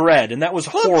Club Dread, and that was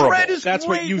horrible. Club Dread is That's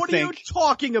great. what you what think. What are you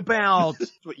talking about?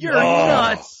 You're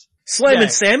nuts. Slam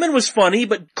and Salmon was funny,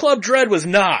 but Club Dread was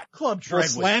not. Club Dread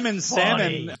was Slam and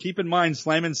Salmon, keep in mind,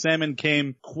 Slam and Salmon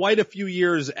came quite a few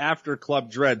years after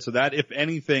Club Dread, so that, if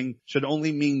anything, should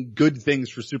only mean good things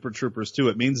for Super Troopers 2.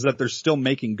 It means that they're still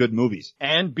making good movies.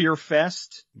 And Beer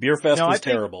Fest. Beer Fest was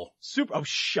terrible.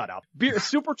 Shut up.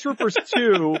 Super Troopers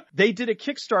 2, they did a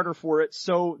Kickstarter for it,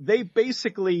 so they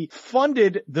basically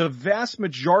funded the vast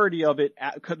majority of it,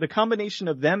 the combination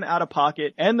of them out of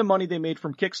pocket and the money they made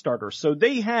from Kickstarter. So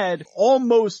they had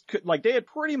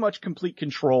pretty much complete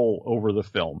control over the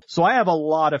film. So I have a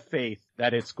lot of faith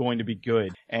that it's going to be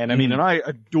good. And I mean, and I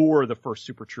adore the first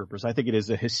Super Troopers. I think it is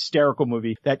a hysterical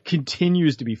movie that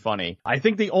continues to be funny. I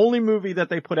think the only movie that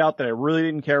they put out that I really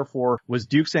didn't care for was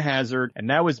Dukes of Hazzard. And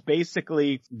that was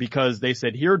basically because they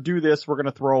said, here, do this. We're going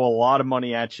to throw a lot of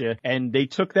money at you. And they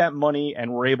took that money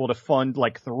and were able to fund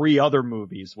like 3 other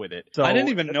movies with it. So I didn't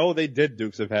even know they did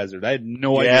Dukes of Hazzard. I had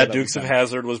no idea. Yeah, Dukes of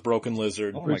Hazzard was Broken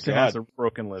Lizard. Oh my Dukes of God. Hazzard,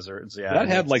 Broken Lizards. Yeah. That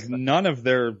had like none of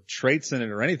their traits in it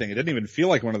or anything. It didn't even feel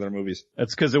like one of their movies.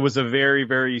 That's because it was a very,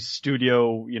 very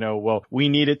studio, well, we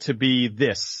need it to be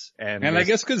this. And I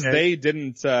guess because they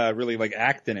didn't really like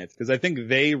act in it. Because I think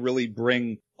they really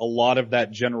bring a lot of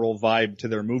that general vibe to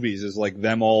their movies, is like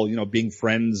them all, being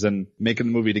friends and making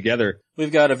the movie together.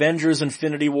 We've got Avengers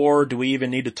Infinity War. Do we even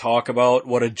need to talk about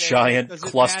what a giant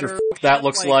cluster that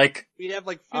looks like? We'd have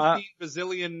like 15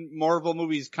 bazillion Marvel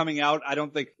movies coming out. I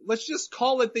don't think, let's just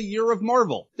call it the year of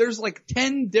Marvel. There's like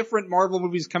 10 different Marvel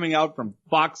movies coming out from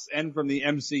Fox and from the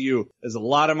MCU. There's a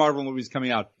lot of Marvel movies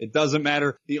coming out. It doesn't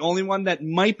matter. The only one that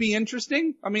might be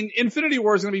interesting, I mean, Infinity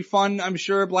War is going to be fun. I'm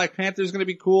sure Black Panther is going to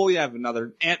be cool. You have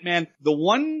another Ant-Man. The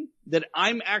one that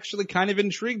I'm actually kind of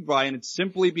intrigued by, and it's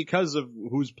simply because of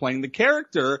who's playing the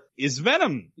character, is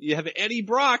Venom. You have Eddie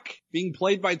Brock being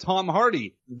played by Tom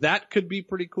Hardy. That could be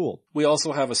pretty cool. We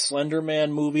also have a Slender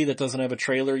Man movie that doesn't have a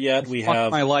trailer yet. We Fuck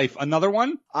have my life. Another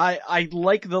one? I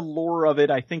like the lore of it.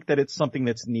 I think that it's something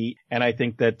that's neat. And I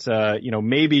think that,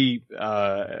 maybe,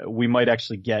 we might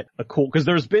actually get a cool, cause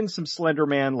there's been some Slender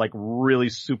Man, like really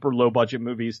super low budget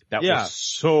movies that were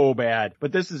so bad.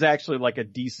 But this is actually like a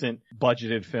decent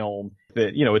budgeted film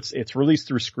that, it's released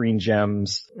through Screen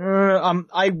Gems.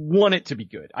 I want it to be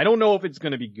good. I don't know if it's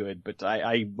going to be good, but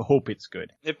I hope it's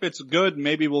good. If it's good,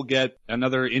 maybe we'll get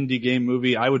another indie game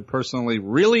movie. I would personally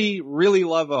really, really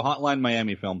love a Hotline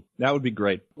Miami film. That would be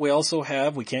great. We also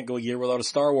have, we can't go a year without a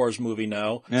Star Wars movie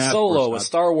now. Yeah, Solo, a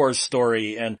Star Wars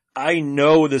story, and I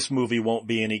know this movie won't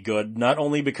be any good, not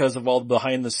only because of all the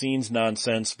behind the scenes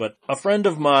nonsense, but a friend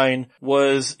of mine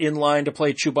was in line to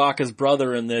play Chewbacca's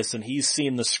brother in this, and he's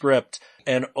seen the script,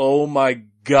 and oh my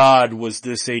God, was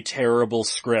this a terrible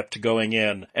script going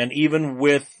in. And even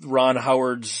with Ron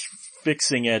Howard's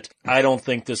fixing it, I don't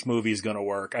think this movie's gonna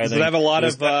work. Does it have a lot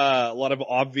of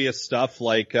obvious stuff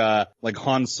like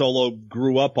Han Solo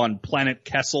grew up on Planet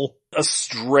Kessel? A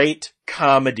straight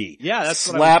comedy. Yeah,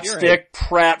 that's what I was hearing. Slapstick,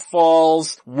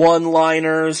 pratfalls,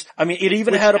 one-liners. I mean, it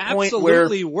even had a point where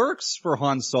absolutely works for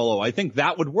Han Solo. I think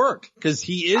that would work because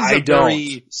he is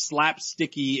very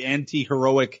slapsticky,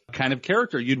 anti-heroic kind of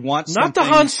character. You'd want something... Not the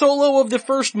Han Solo of the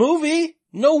first movie.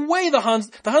 No way the Han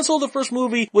Solo of the first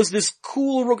movie was this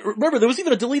cool, remember there was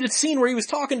even a deleted scene where he was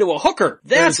talking to a hooker.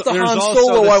 That's the Han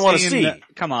Solo I want to see.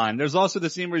 Come on, there's also the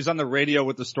scene where he's on the radio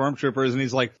with the stormtroopers and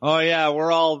he's like, oh yeah,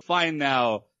 we're all fine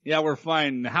now. Yeah, we're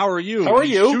fine. How are you? How are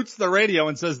you? He shoots the radio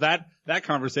and says that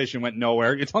conversation went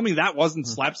nowhere. You're telling me that wasn't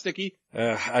slapsticky?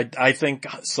 I think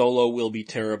Solo will be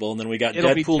terrible, and then we got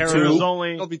Deadpool 2.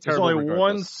 There's only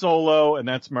one Solo, and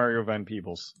that's Mario Van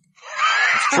Peebles.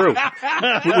 It's true.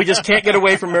 We just can't get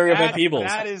away from Mario Van Peebles.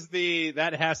 That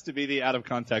has to be the out of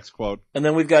context quote. And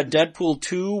then we've got Deadpool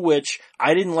 2, which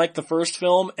I didn't like the first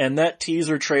film, and that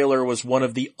teaser trailer was one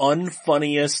of the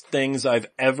unfunniest things I've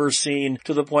ever seen,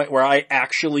 to the point where I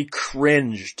actually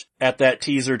cringed at that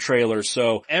teaser trailer.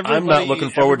 So I'm not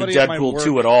looking forward to Deadpool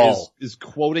 2 at all. Is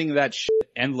quoting that shit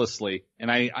endlessly. And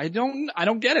I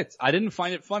don't get it. I didn't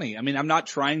find it funny. I mean, I'm not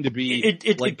trying to be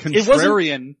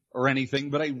contrarian or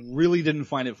anything, but I really didn't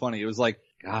find it funny. It was like,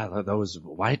 God, those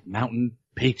white mountain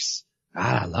peaks.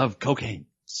 God, I love cocaine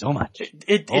so much.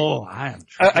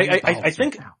 I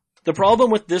think the problem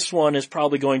with this one is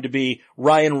probably going to be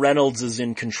Ryan Reynolds is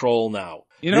in control now.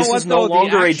 You know this what, is no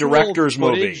longer a director's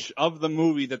movie. Of the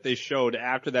movie that they showed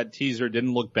after that teaser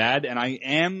didn't look bad, and I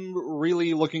am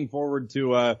really looking forward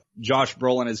to Josh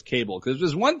Brolin as Cable, because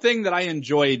there's one thing that I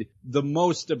enjoyed the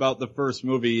most about the first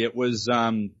movie. It was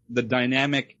the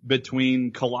dynamic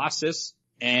between Colossus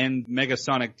and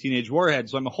Megasonic Teenage Warhead.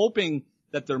 So I'm hoping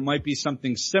that there might be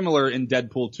something similar in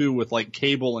Deadpool 2 with like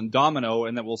Cable and Domino,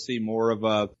 and that we'll see more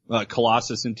of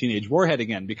Colossus and Teenage Warhead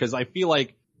again, because I feel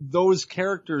like those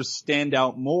characters stand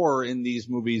out more in these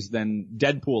movies than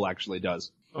Deadpool actually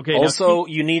does. Okay. Also,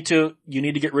 you need to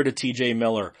get rid of T.J.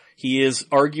 Miller. He is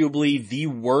arguably the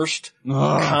worst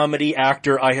comedy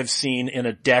actor I have seen in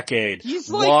a decade.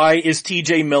 Why is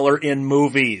T.J. Miller in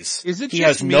movies? Is it he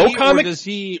just has no comic?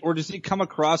 Or does he come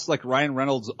across like Ryan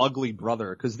Reynolds' ugly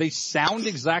brother? Because they sound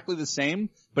exactly the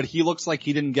same, but he looks like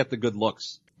he didn't get the good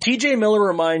looks. T.J. Miller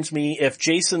reminds me if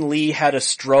Jason Lee had a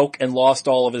stroke and lost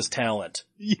all of his talent.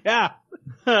 Yeah.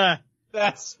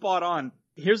 That's spot on.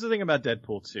 Here's the thing about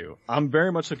Deadpool 2. I'm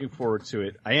very much looking forward to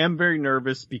it. I am very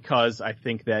nervous because I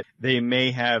think that they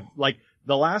may have, like,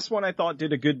 the last one I thought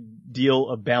did a good deal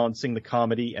of balancing the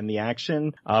comedy and the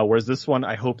action, whereas this one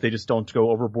I hope they just don't go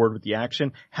overboard with the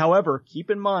action. However, keep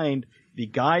in mind, the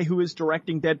guy who is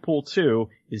directing Deadpool 2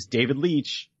 is David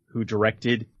Leitch, who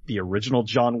directed the original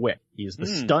John Wick. He is the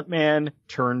stuntman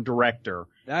turned director.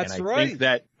 That's and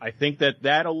right. I think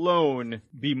that alone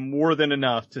be more than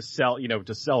enough to sell,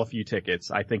 to sell a few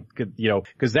tickets. I think,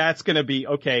 cause that's gonna be,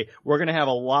 okay, we're gonna have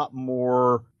a lot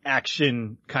more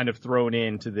action kind of thrown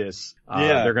into this.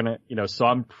 They're gonna, so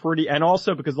I'm and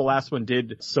also because the last one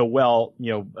did so well,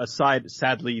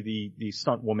 sadly the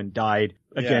stunt woman died.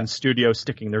 Again, studio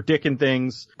sticking their dick in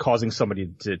things, causing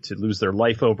somebody to lose their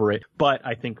life over it. But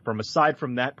I think aside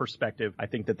from that perspective, I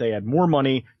think that they had more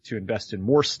money to invest in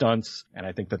more stunts, and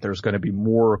I think that there's going to be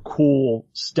more cool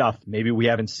stuff maybe we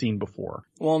haven't seen before.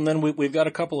 Well, and then we've got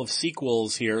a couple of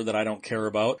sequels here that I don't care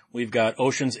about. We've got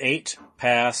Ocean's 8,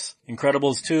 pass.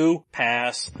 Incredibles 2,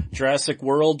 pass. Jurassic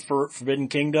World for Forbidden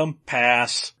Kingdom,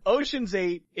 pass. Ocean's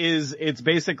 8 it's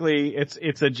basically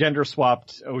a gender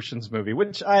swapped Ocean's movie,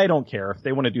 which I don't care. If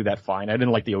they want to do that, fine. I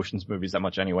didn't like the Ocean's movies that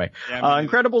much anyway. Yeah,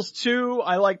 Incredibles 2,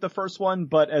 I like the first one,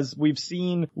 but as we've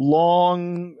seen,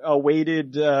 long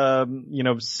awaited,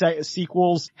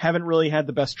 sequels haven't really had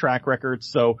the best track record,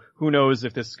 so who knows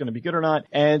if this is going to be good or not.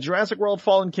 And Jurassic World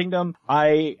Fallen Kingdom,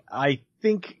 I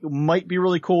think might be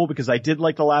really cool because I did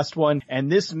like the last one,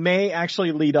 and this may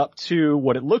actually lead up to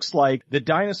what it looks like. The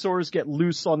dinosaurs get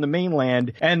loose on the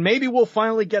mainland, and maybe we'll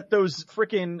finally get those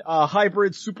frickin'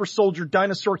 hybrid super soldier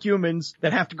dinosaur humans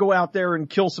that have to go out there and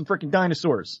kill some frickin'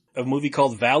 dinosaurs. A movie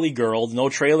called Valley Girl, no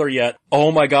trailer yet.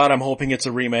 Oh my god, I'm hoping it's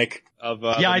a remake. Of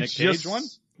the Nick Cage one?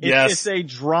 Yes. It's a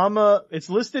drama, it's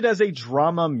listed as a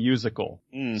drama musical.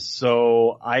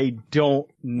 So I don't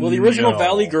know. Well, the original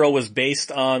Valley Girl was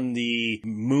based on the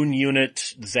Moon Unit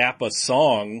Zappa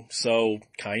song, so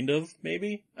kind of,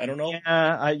 maybe? I don't know.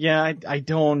 I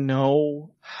don't know.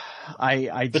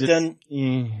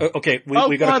 Okay,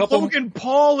 we got a couple. Logan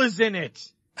Paul is in it!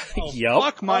 Yep.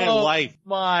 Fuck my life.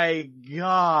 My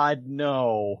god,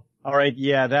 no. Alright,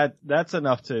 yeah, that's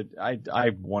enough to, I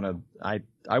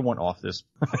want off this.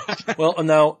 Well,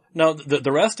 now,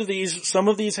 the rest of these, some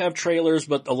of these have trailers,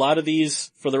 but a lot of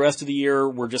these, for the rest of the year,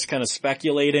 we're just kind of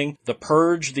speculating. The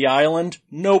Purge, The Island,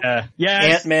 nope.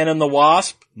 Yes. Ant-Man and the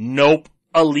Wasp, nope.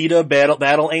 Alita,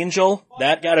 Battle Angel,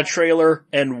 that got a trailer,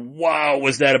 and wow,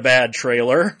 was that a bad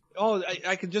trailer. Oh,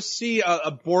 I could just see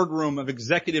a boardroom of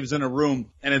executives in a room,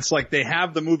 and it's like they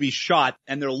have the movie shot,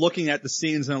 and they're looking at the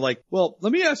scenes, and they're like, well,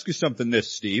 let me ask you something,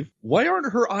 Steve. Why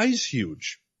aren't her eyes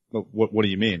huge? What do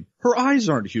you mean? Her eyes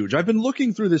aren't huge. I've been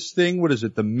looking through this thing, what is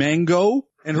it, the Mango?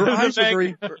 And her eyes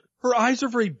are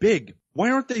very big.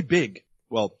 Why aren't they big?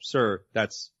 Well, sir,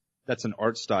 that's an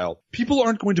art style. People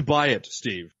aren't going to buy it,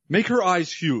 Steve. Make her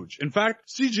eyes huge. In fact,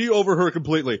 CG over her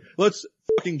completely. Let's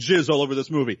fucking jizz all over this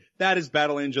movie. That is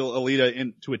Battle Angel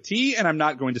Alita to a T, and I'm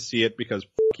not going to see it because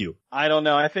fuck you. I don't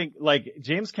know. I think,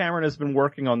 James Cameron has been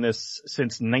working on this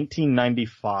since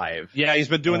 1995. Yeah, he's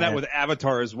been doing that with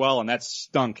Avatar as well, and that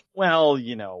stunk. Well,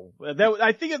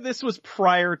 I think that this was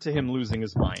prior to him losing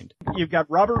his mind. You've got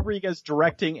Robert Rodriguez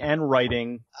directing and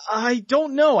writing. I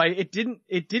don't know. It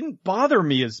didn't bother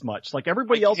me as much. Like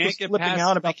everybody else was flipping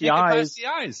out about the eyes.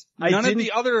 None of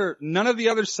the other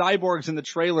cyborgs in the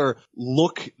trailer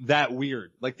look that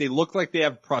weird. Like they look like they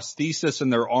have prosthesis in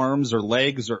their arms or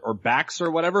legs or backs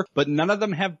or whatever, but none of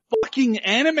them have fucking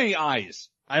anime eyes.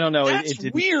 I don't know. That's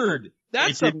weird.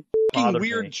 That's a fucking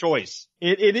weird choice.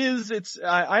 It is.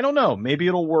 I don't know. Maybe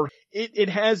it'll work. It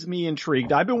has me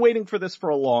intrigued. I've been waiting for this for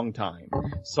a long time.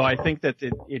 So I think that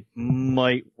it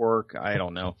might work. I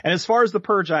don't know. And as far as the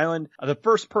Purge Island, the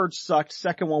first Purge sucked.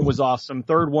 Second one was awesome.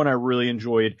 Third one I really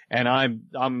enjoyed. And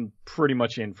I'm pretty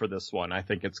much in for this one. I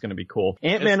think it's going to be cool.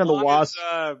 Ant-Man and the Wasp.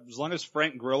 As long as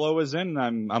Frank Grillo is in,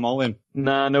 I'm all in.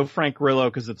 Nah, no Frank Grillo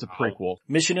because it's a prequel.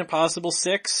 Mission Impossible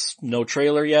 6, no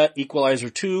trailer yet. Equalizer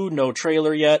 2, no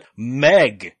trailer yet.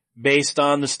 Meg, based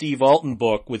on the Steve Alton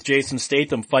book with Jason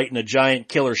Statham fighting a giant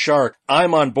killer shark.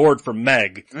 I'm on board for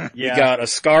Meg. Yeah. We got a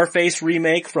Scarface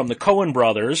remake from the Coen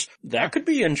brothers. That could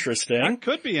be interesting. That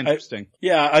could be interesting.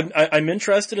 I'm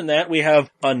interested in that. We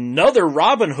have another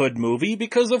Robin Hood movie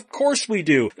because of course we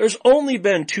do. There's only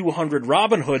been 200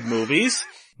 Robin Hood movies.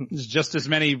 There's just as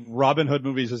many Robin Hood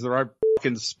movies as there are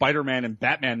fucking Spider-Man and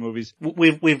Batman movies.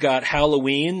 We've got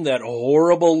Halloween, that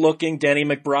horrible looking Danny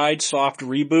McBride soft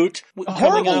reboot.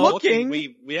 Horrible looking?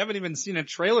 We haven't even seen a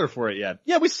trailer for it yet.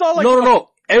 Yeah, we saw No.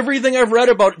 Everything I've read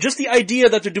about, just the idea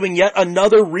that they're doing yet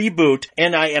another reboot,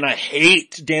 and I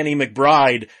hate Danny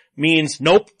McBride, means,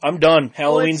 nope, I'm done.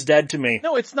 Halloween's dead to me.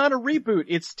 No, it's not a reboot.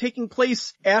 It's taking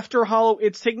place after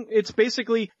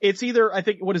it's either, I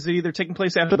think, what is it, either taking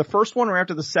place after the first one or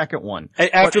after the second one?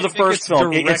 After the first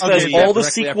film. It says all the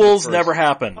sequels never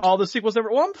happened. All the sequels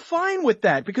never, well, I'm fine with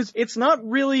that because it's not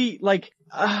really like,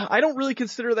 I don't really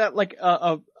consider that like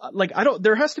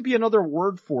there has to be another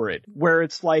word for it where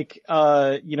it's like,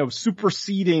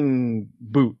 superseding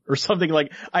boot or something.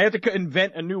 Like, I have to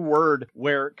invent a new word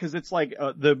cause it's like,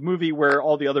 the movie where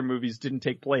all the other movies didn't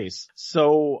take place.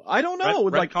 So, I don't know,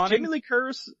 like, Jamie Lee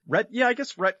Curtis, I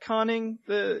guess retconning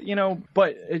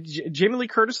but Jamie Lee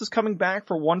Curtis is coming back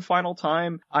for one final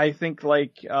time. I think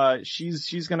like,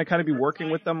 she's gonna kind of be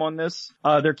working with them on this.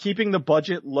 They're keeping the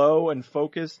budget low and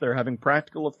focused. They're having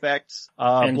practical effects.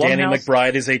 And Danny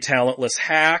McBride is a talentless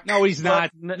hack. No, he's not.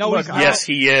 No, he's not. Yes,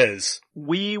 he is.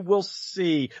 We will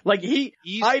see. Like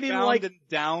Eastbound and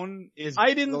Down is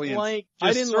brilliant.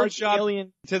 I didn't like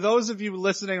Alien. To those of you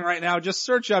listening right now, just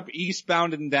search up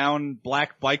Eastbound and Down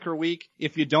Black Biker Week.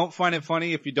 If you don't find it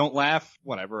funny, if you don't laugh,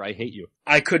 whatever, I hate you.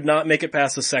 I could not make it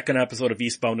past the second episode of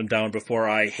Eastbound and Down before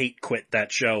I hate quit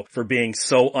that show for being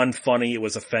so unfunny it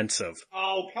was offensive.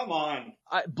 Oh, come on.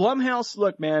 Blumhouse,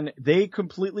 look, man, they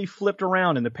completely flipped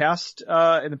around in the past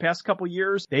couple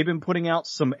years. They've been putting out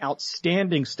some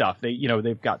outstanding stuff.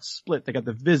 They've got Split, they got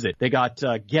The Visit, they got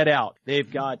Get Out. They've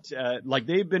got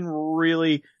they've been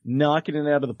really knocking it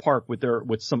out of the park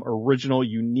with some original,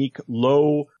 unique,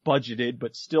 low budgeted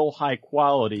but still high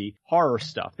quality horror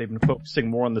stuff. They've been focusing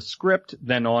more on the script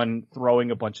than on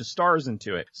throwing a bunch of stars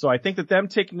into it. So I think that them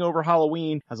taking over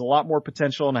Halloween has a lot more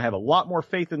potential, and I have a lot more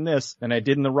faith in this than I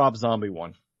did in the Rob Zombie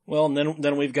one. Well, and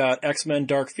then we've got X-Men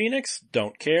Dark Phoenix,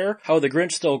 don't care. How the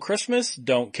Grinch Stole Christmas,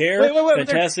 don't care. Wait,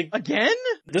 Fantastic. Again?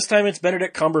 This time it's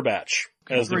Benedict Cumberbatch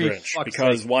as the Grinch,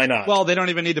 because why not? Well, they don't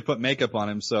even need to put makeup on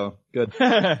him, so good.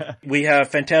 We have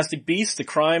Fantastic Beasts, The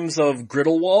Crimes of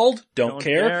Grindelwald, don't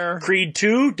care. Creed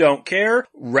 2, don't care.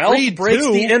 Ralph Creed Breaks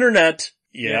 2? the Internet.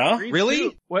 Yeah.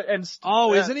 Really? What? And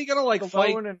isn't he gonna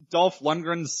fight Dolph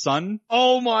Lundgren's son?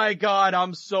 Oh my God,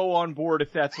 I'm so on board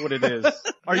if that's what it is.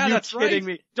 Are you kidding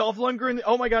me? Dolph Lundgren,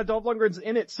 oh my God, Dolph Lundgren's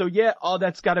in it. So yeah,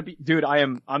 that's gotta be, dude,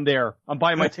 I'm there. I'm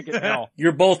buying my ticket now.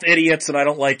 You're both idiots and I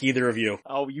don't like either of you.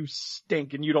 Oh, you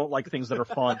stink and you don't like things that are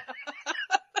fun.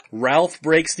 Ralph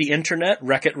Breaks the Internet,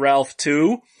 Wreck-It Ralph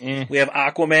 2. We have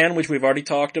Aquaman, which we've already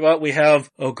talked about. We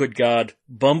have, oh good God,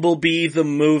 Bumblebee the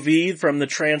movie from the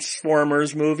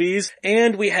Transformers movies.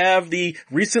 And we have the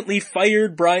recently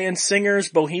fired Bryan Singer's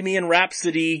Bohemian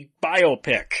Rhapsody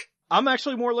biopic. I'm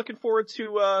actually more looking forward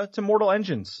to Mortal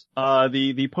Engines.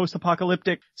 The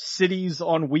post-apocalyptic cities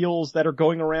on wheels that are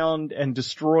going around and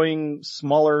destroying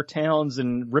smaller towns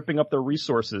and ripping up their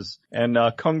resources. And,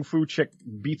 Kung Fu chick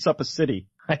beats up a city.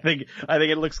 I think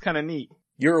it looks kind of neat.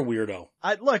 You're a weirdo.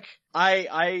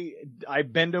 I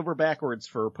bend over backwards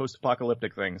for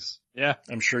post-apocalyptic things. Yeah.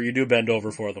 I'm sure you do bend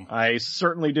over for them. I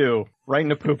certainly do. Right in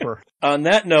the pooper. On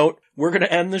that note, we're gonna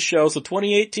end the show. So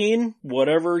 2018,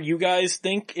 whatever you guys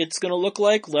think it's gonna look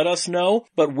like, let us know.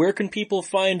 But where can people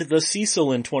find the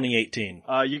Cecil in 2018?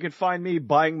 You can find me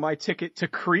buying my ticket to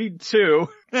Creed 2.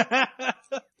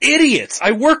 Idiots!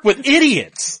 I work with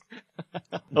idiots!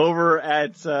 Over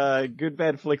at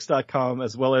goodbadflix.com,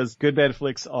 as well as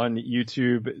Goodbadflix on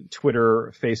YouTube,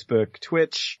 Twitter, Facebook,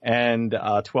 Twitch, and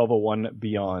 1201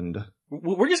 Beyond.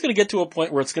 We're just going to get to a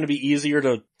point where it's going to be easier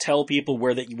to tell people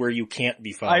where you can't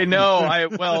be found. I know.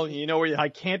 Where I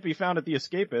can't be found at The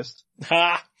Escapist.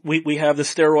 Ha! We have the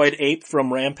steroid ape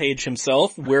from Rampage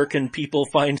himself. Where can people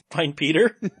find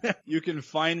Peter? You can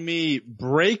find me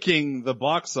breaking the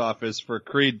box office for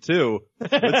Creed 2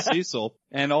 with Cecil.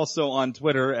 And also on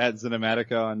Twitter at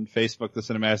Cinematica, on Facebook, The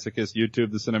Cinemasochist,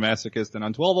 YouTube, The Cinemasochist, and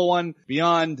on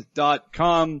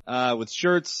 1201beyond.com, with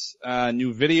shirts,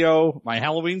 new video. My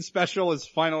Halloween special is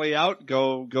finally out.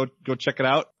 Go check it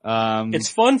out. It's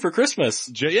fun for Christmas.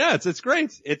 Yeah, it's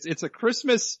great. It's a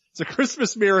Christmas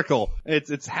miracle.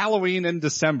 It's Halloween in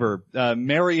December.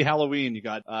 Merry Halloween. You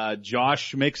got,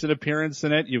 Josh makes an appearance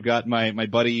in it. You've got my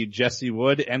buddy Jesse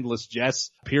Wood, Endless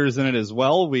Jess, appears in it as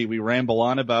well. We ramble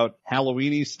on about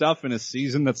Halloweeny stuff in a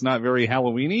season that's not very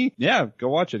Halloweeny. Yeah, go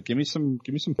watch it. Give me some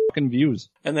fucking views.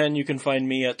 And then you can find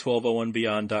me at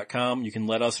 1201beyond.com. You can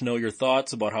let us know your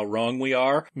thoughts about how wrong we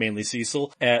are, mainly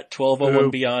Cecil, at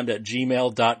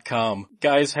 1201beyond@gmail.com.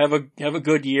 Guys, have a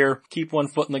good year. Keep one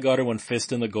foot in the gutter, one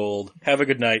fist in the gold. Have a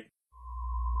good night.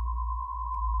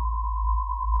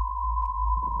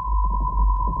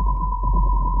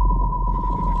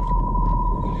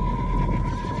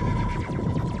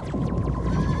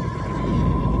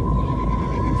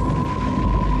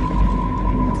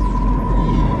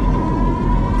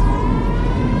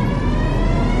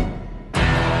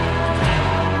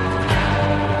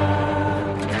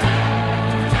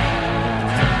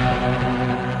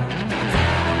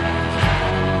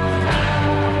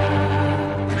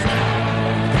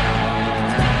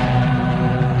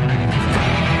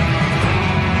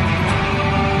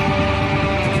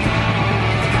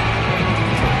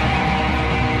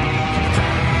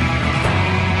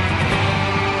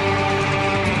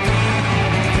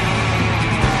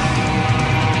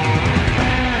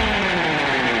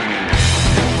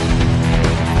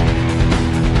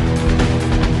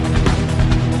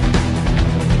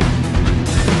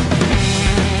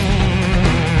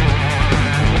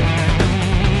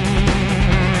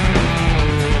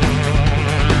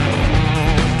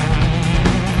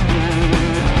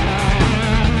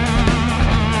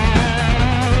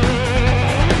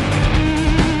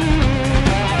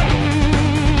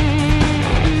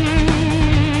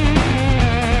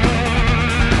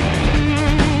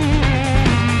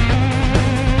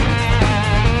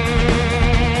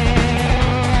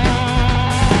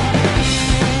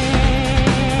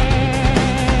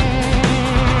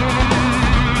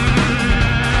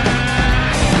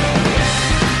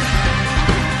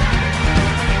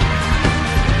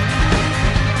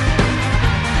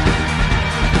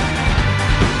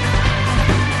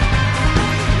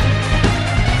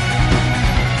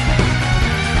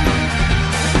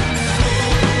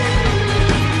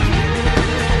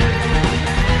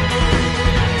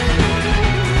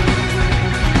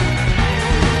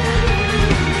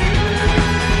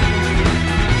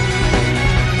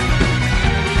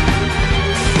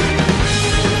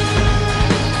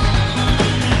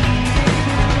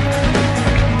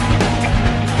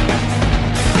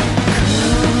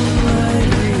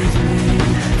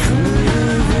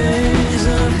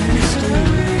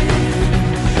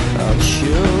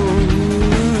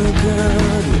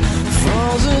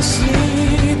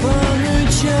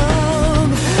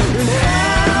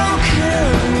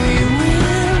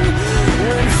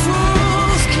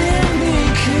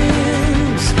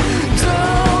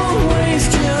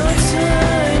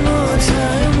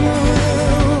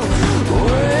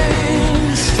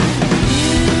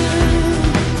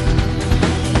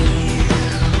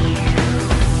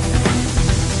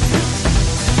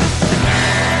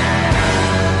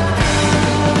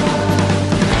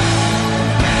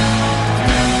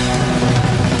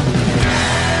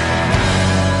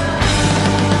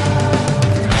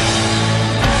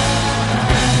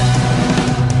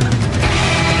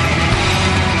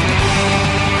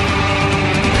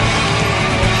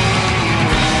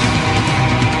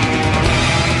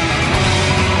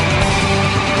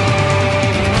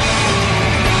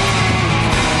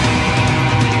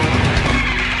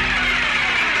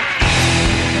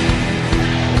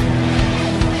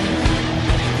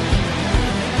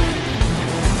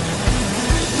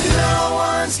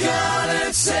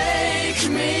 take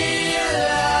me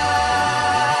alive.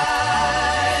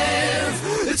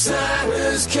 The time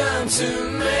has come to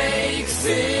make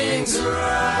things right.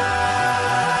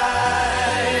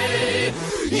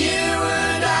 You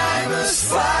and I must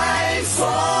fight for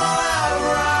our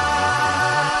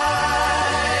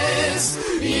rights.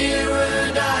 You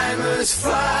and I must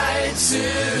fight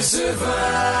to survive.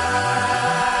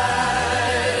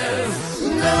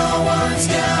 No one's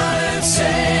gonna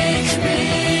take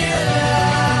me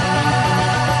alive.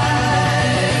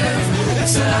 The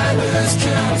time has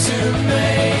come to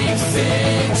make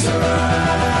things right.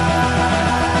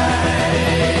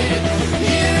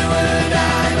 You and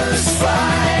I must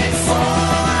fight for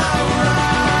our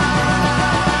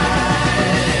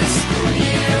rights.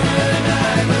 You and I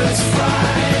must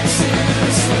fight to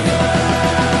survive.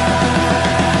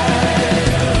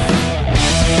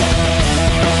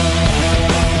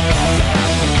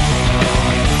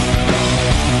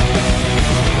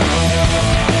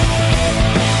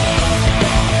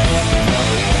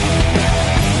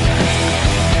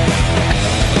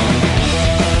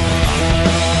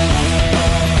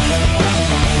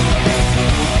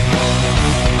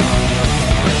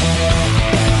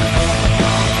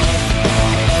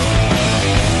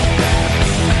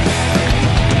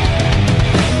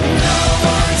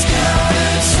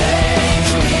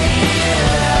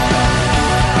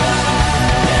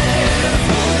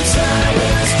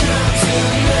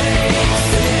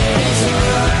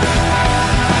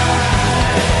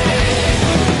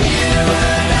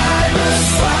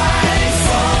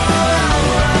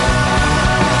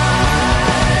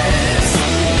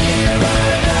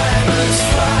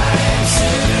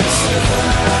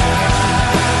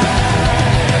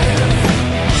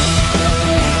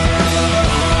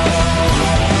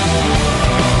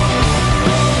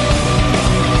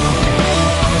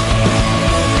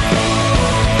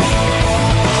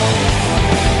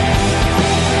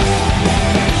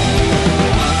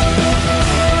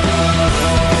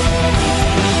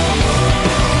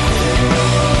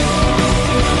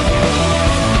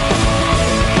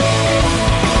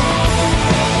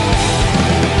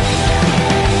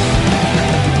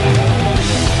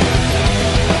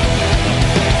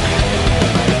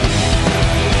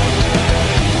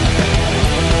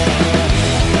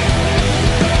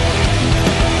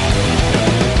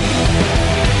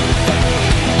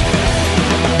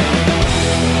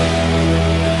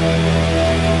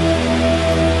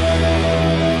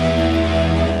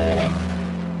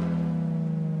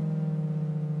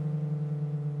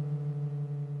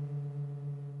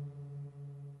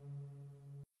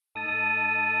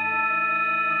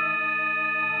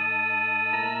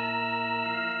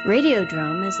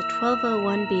 Radiodrome is a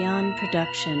 1201 Beyond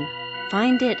production.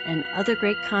 Find it and other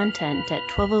great content at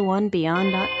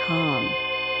 1201beyond.com.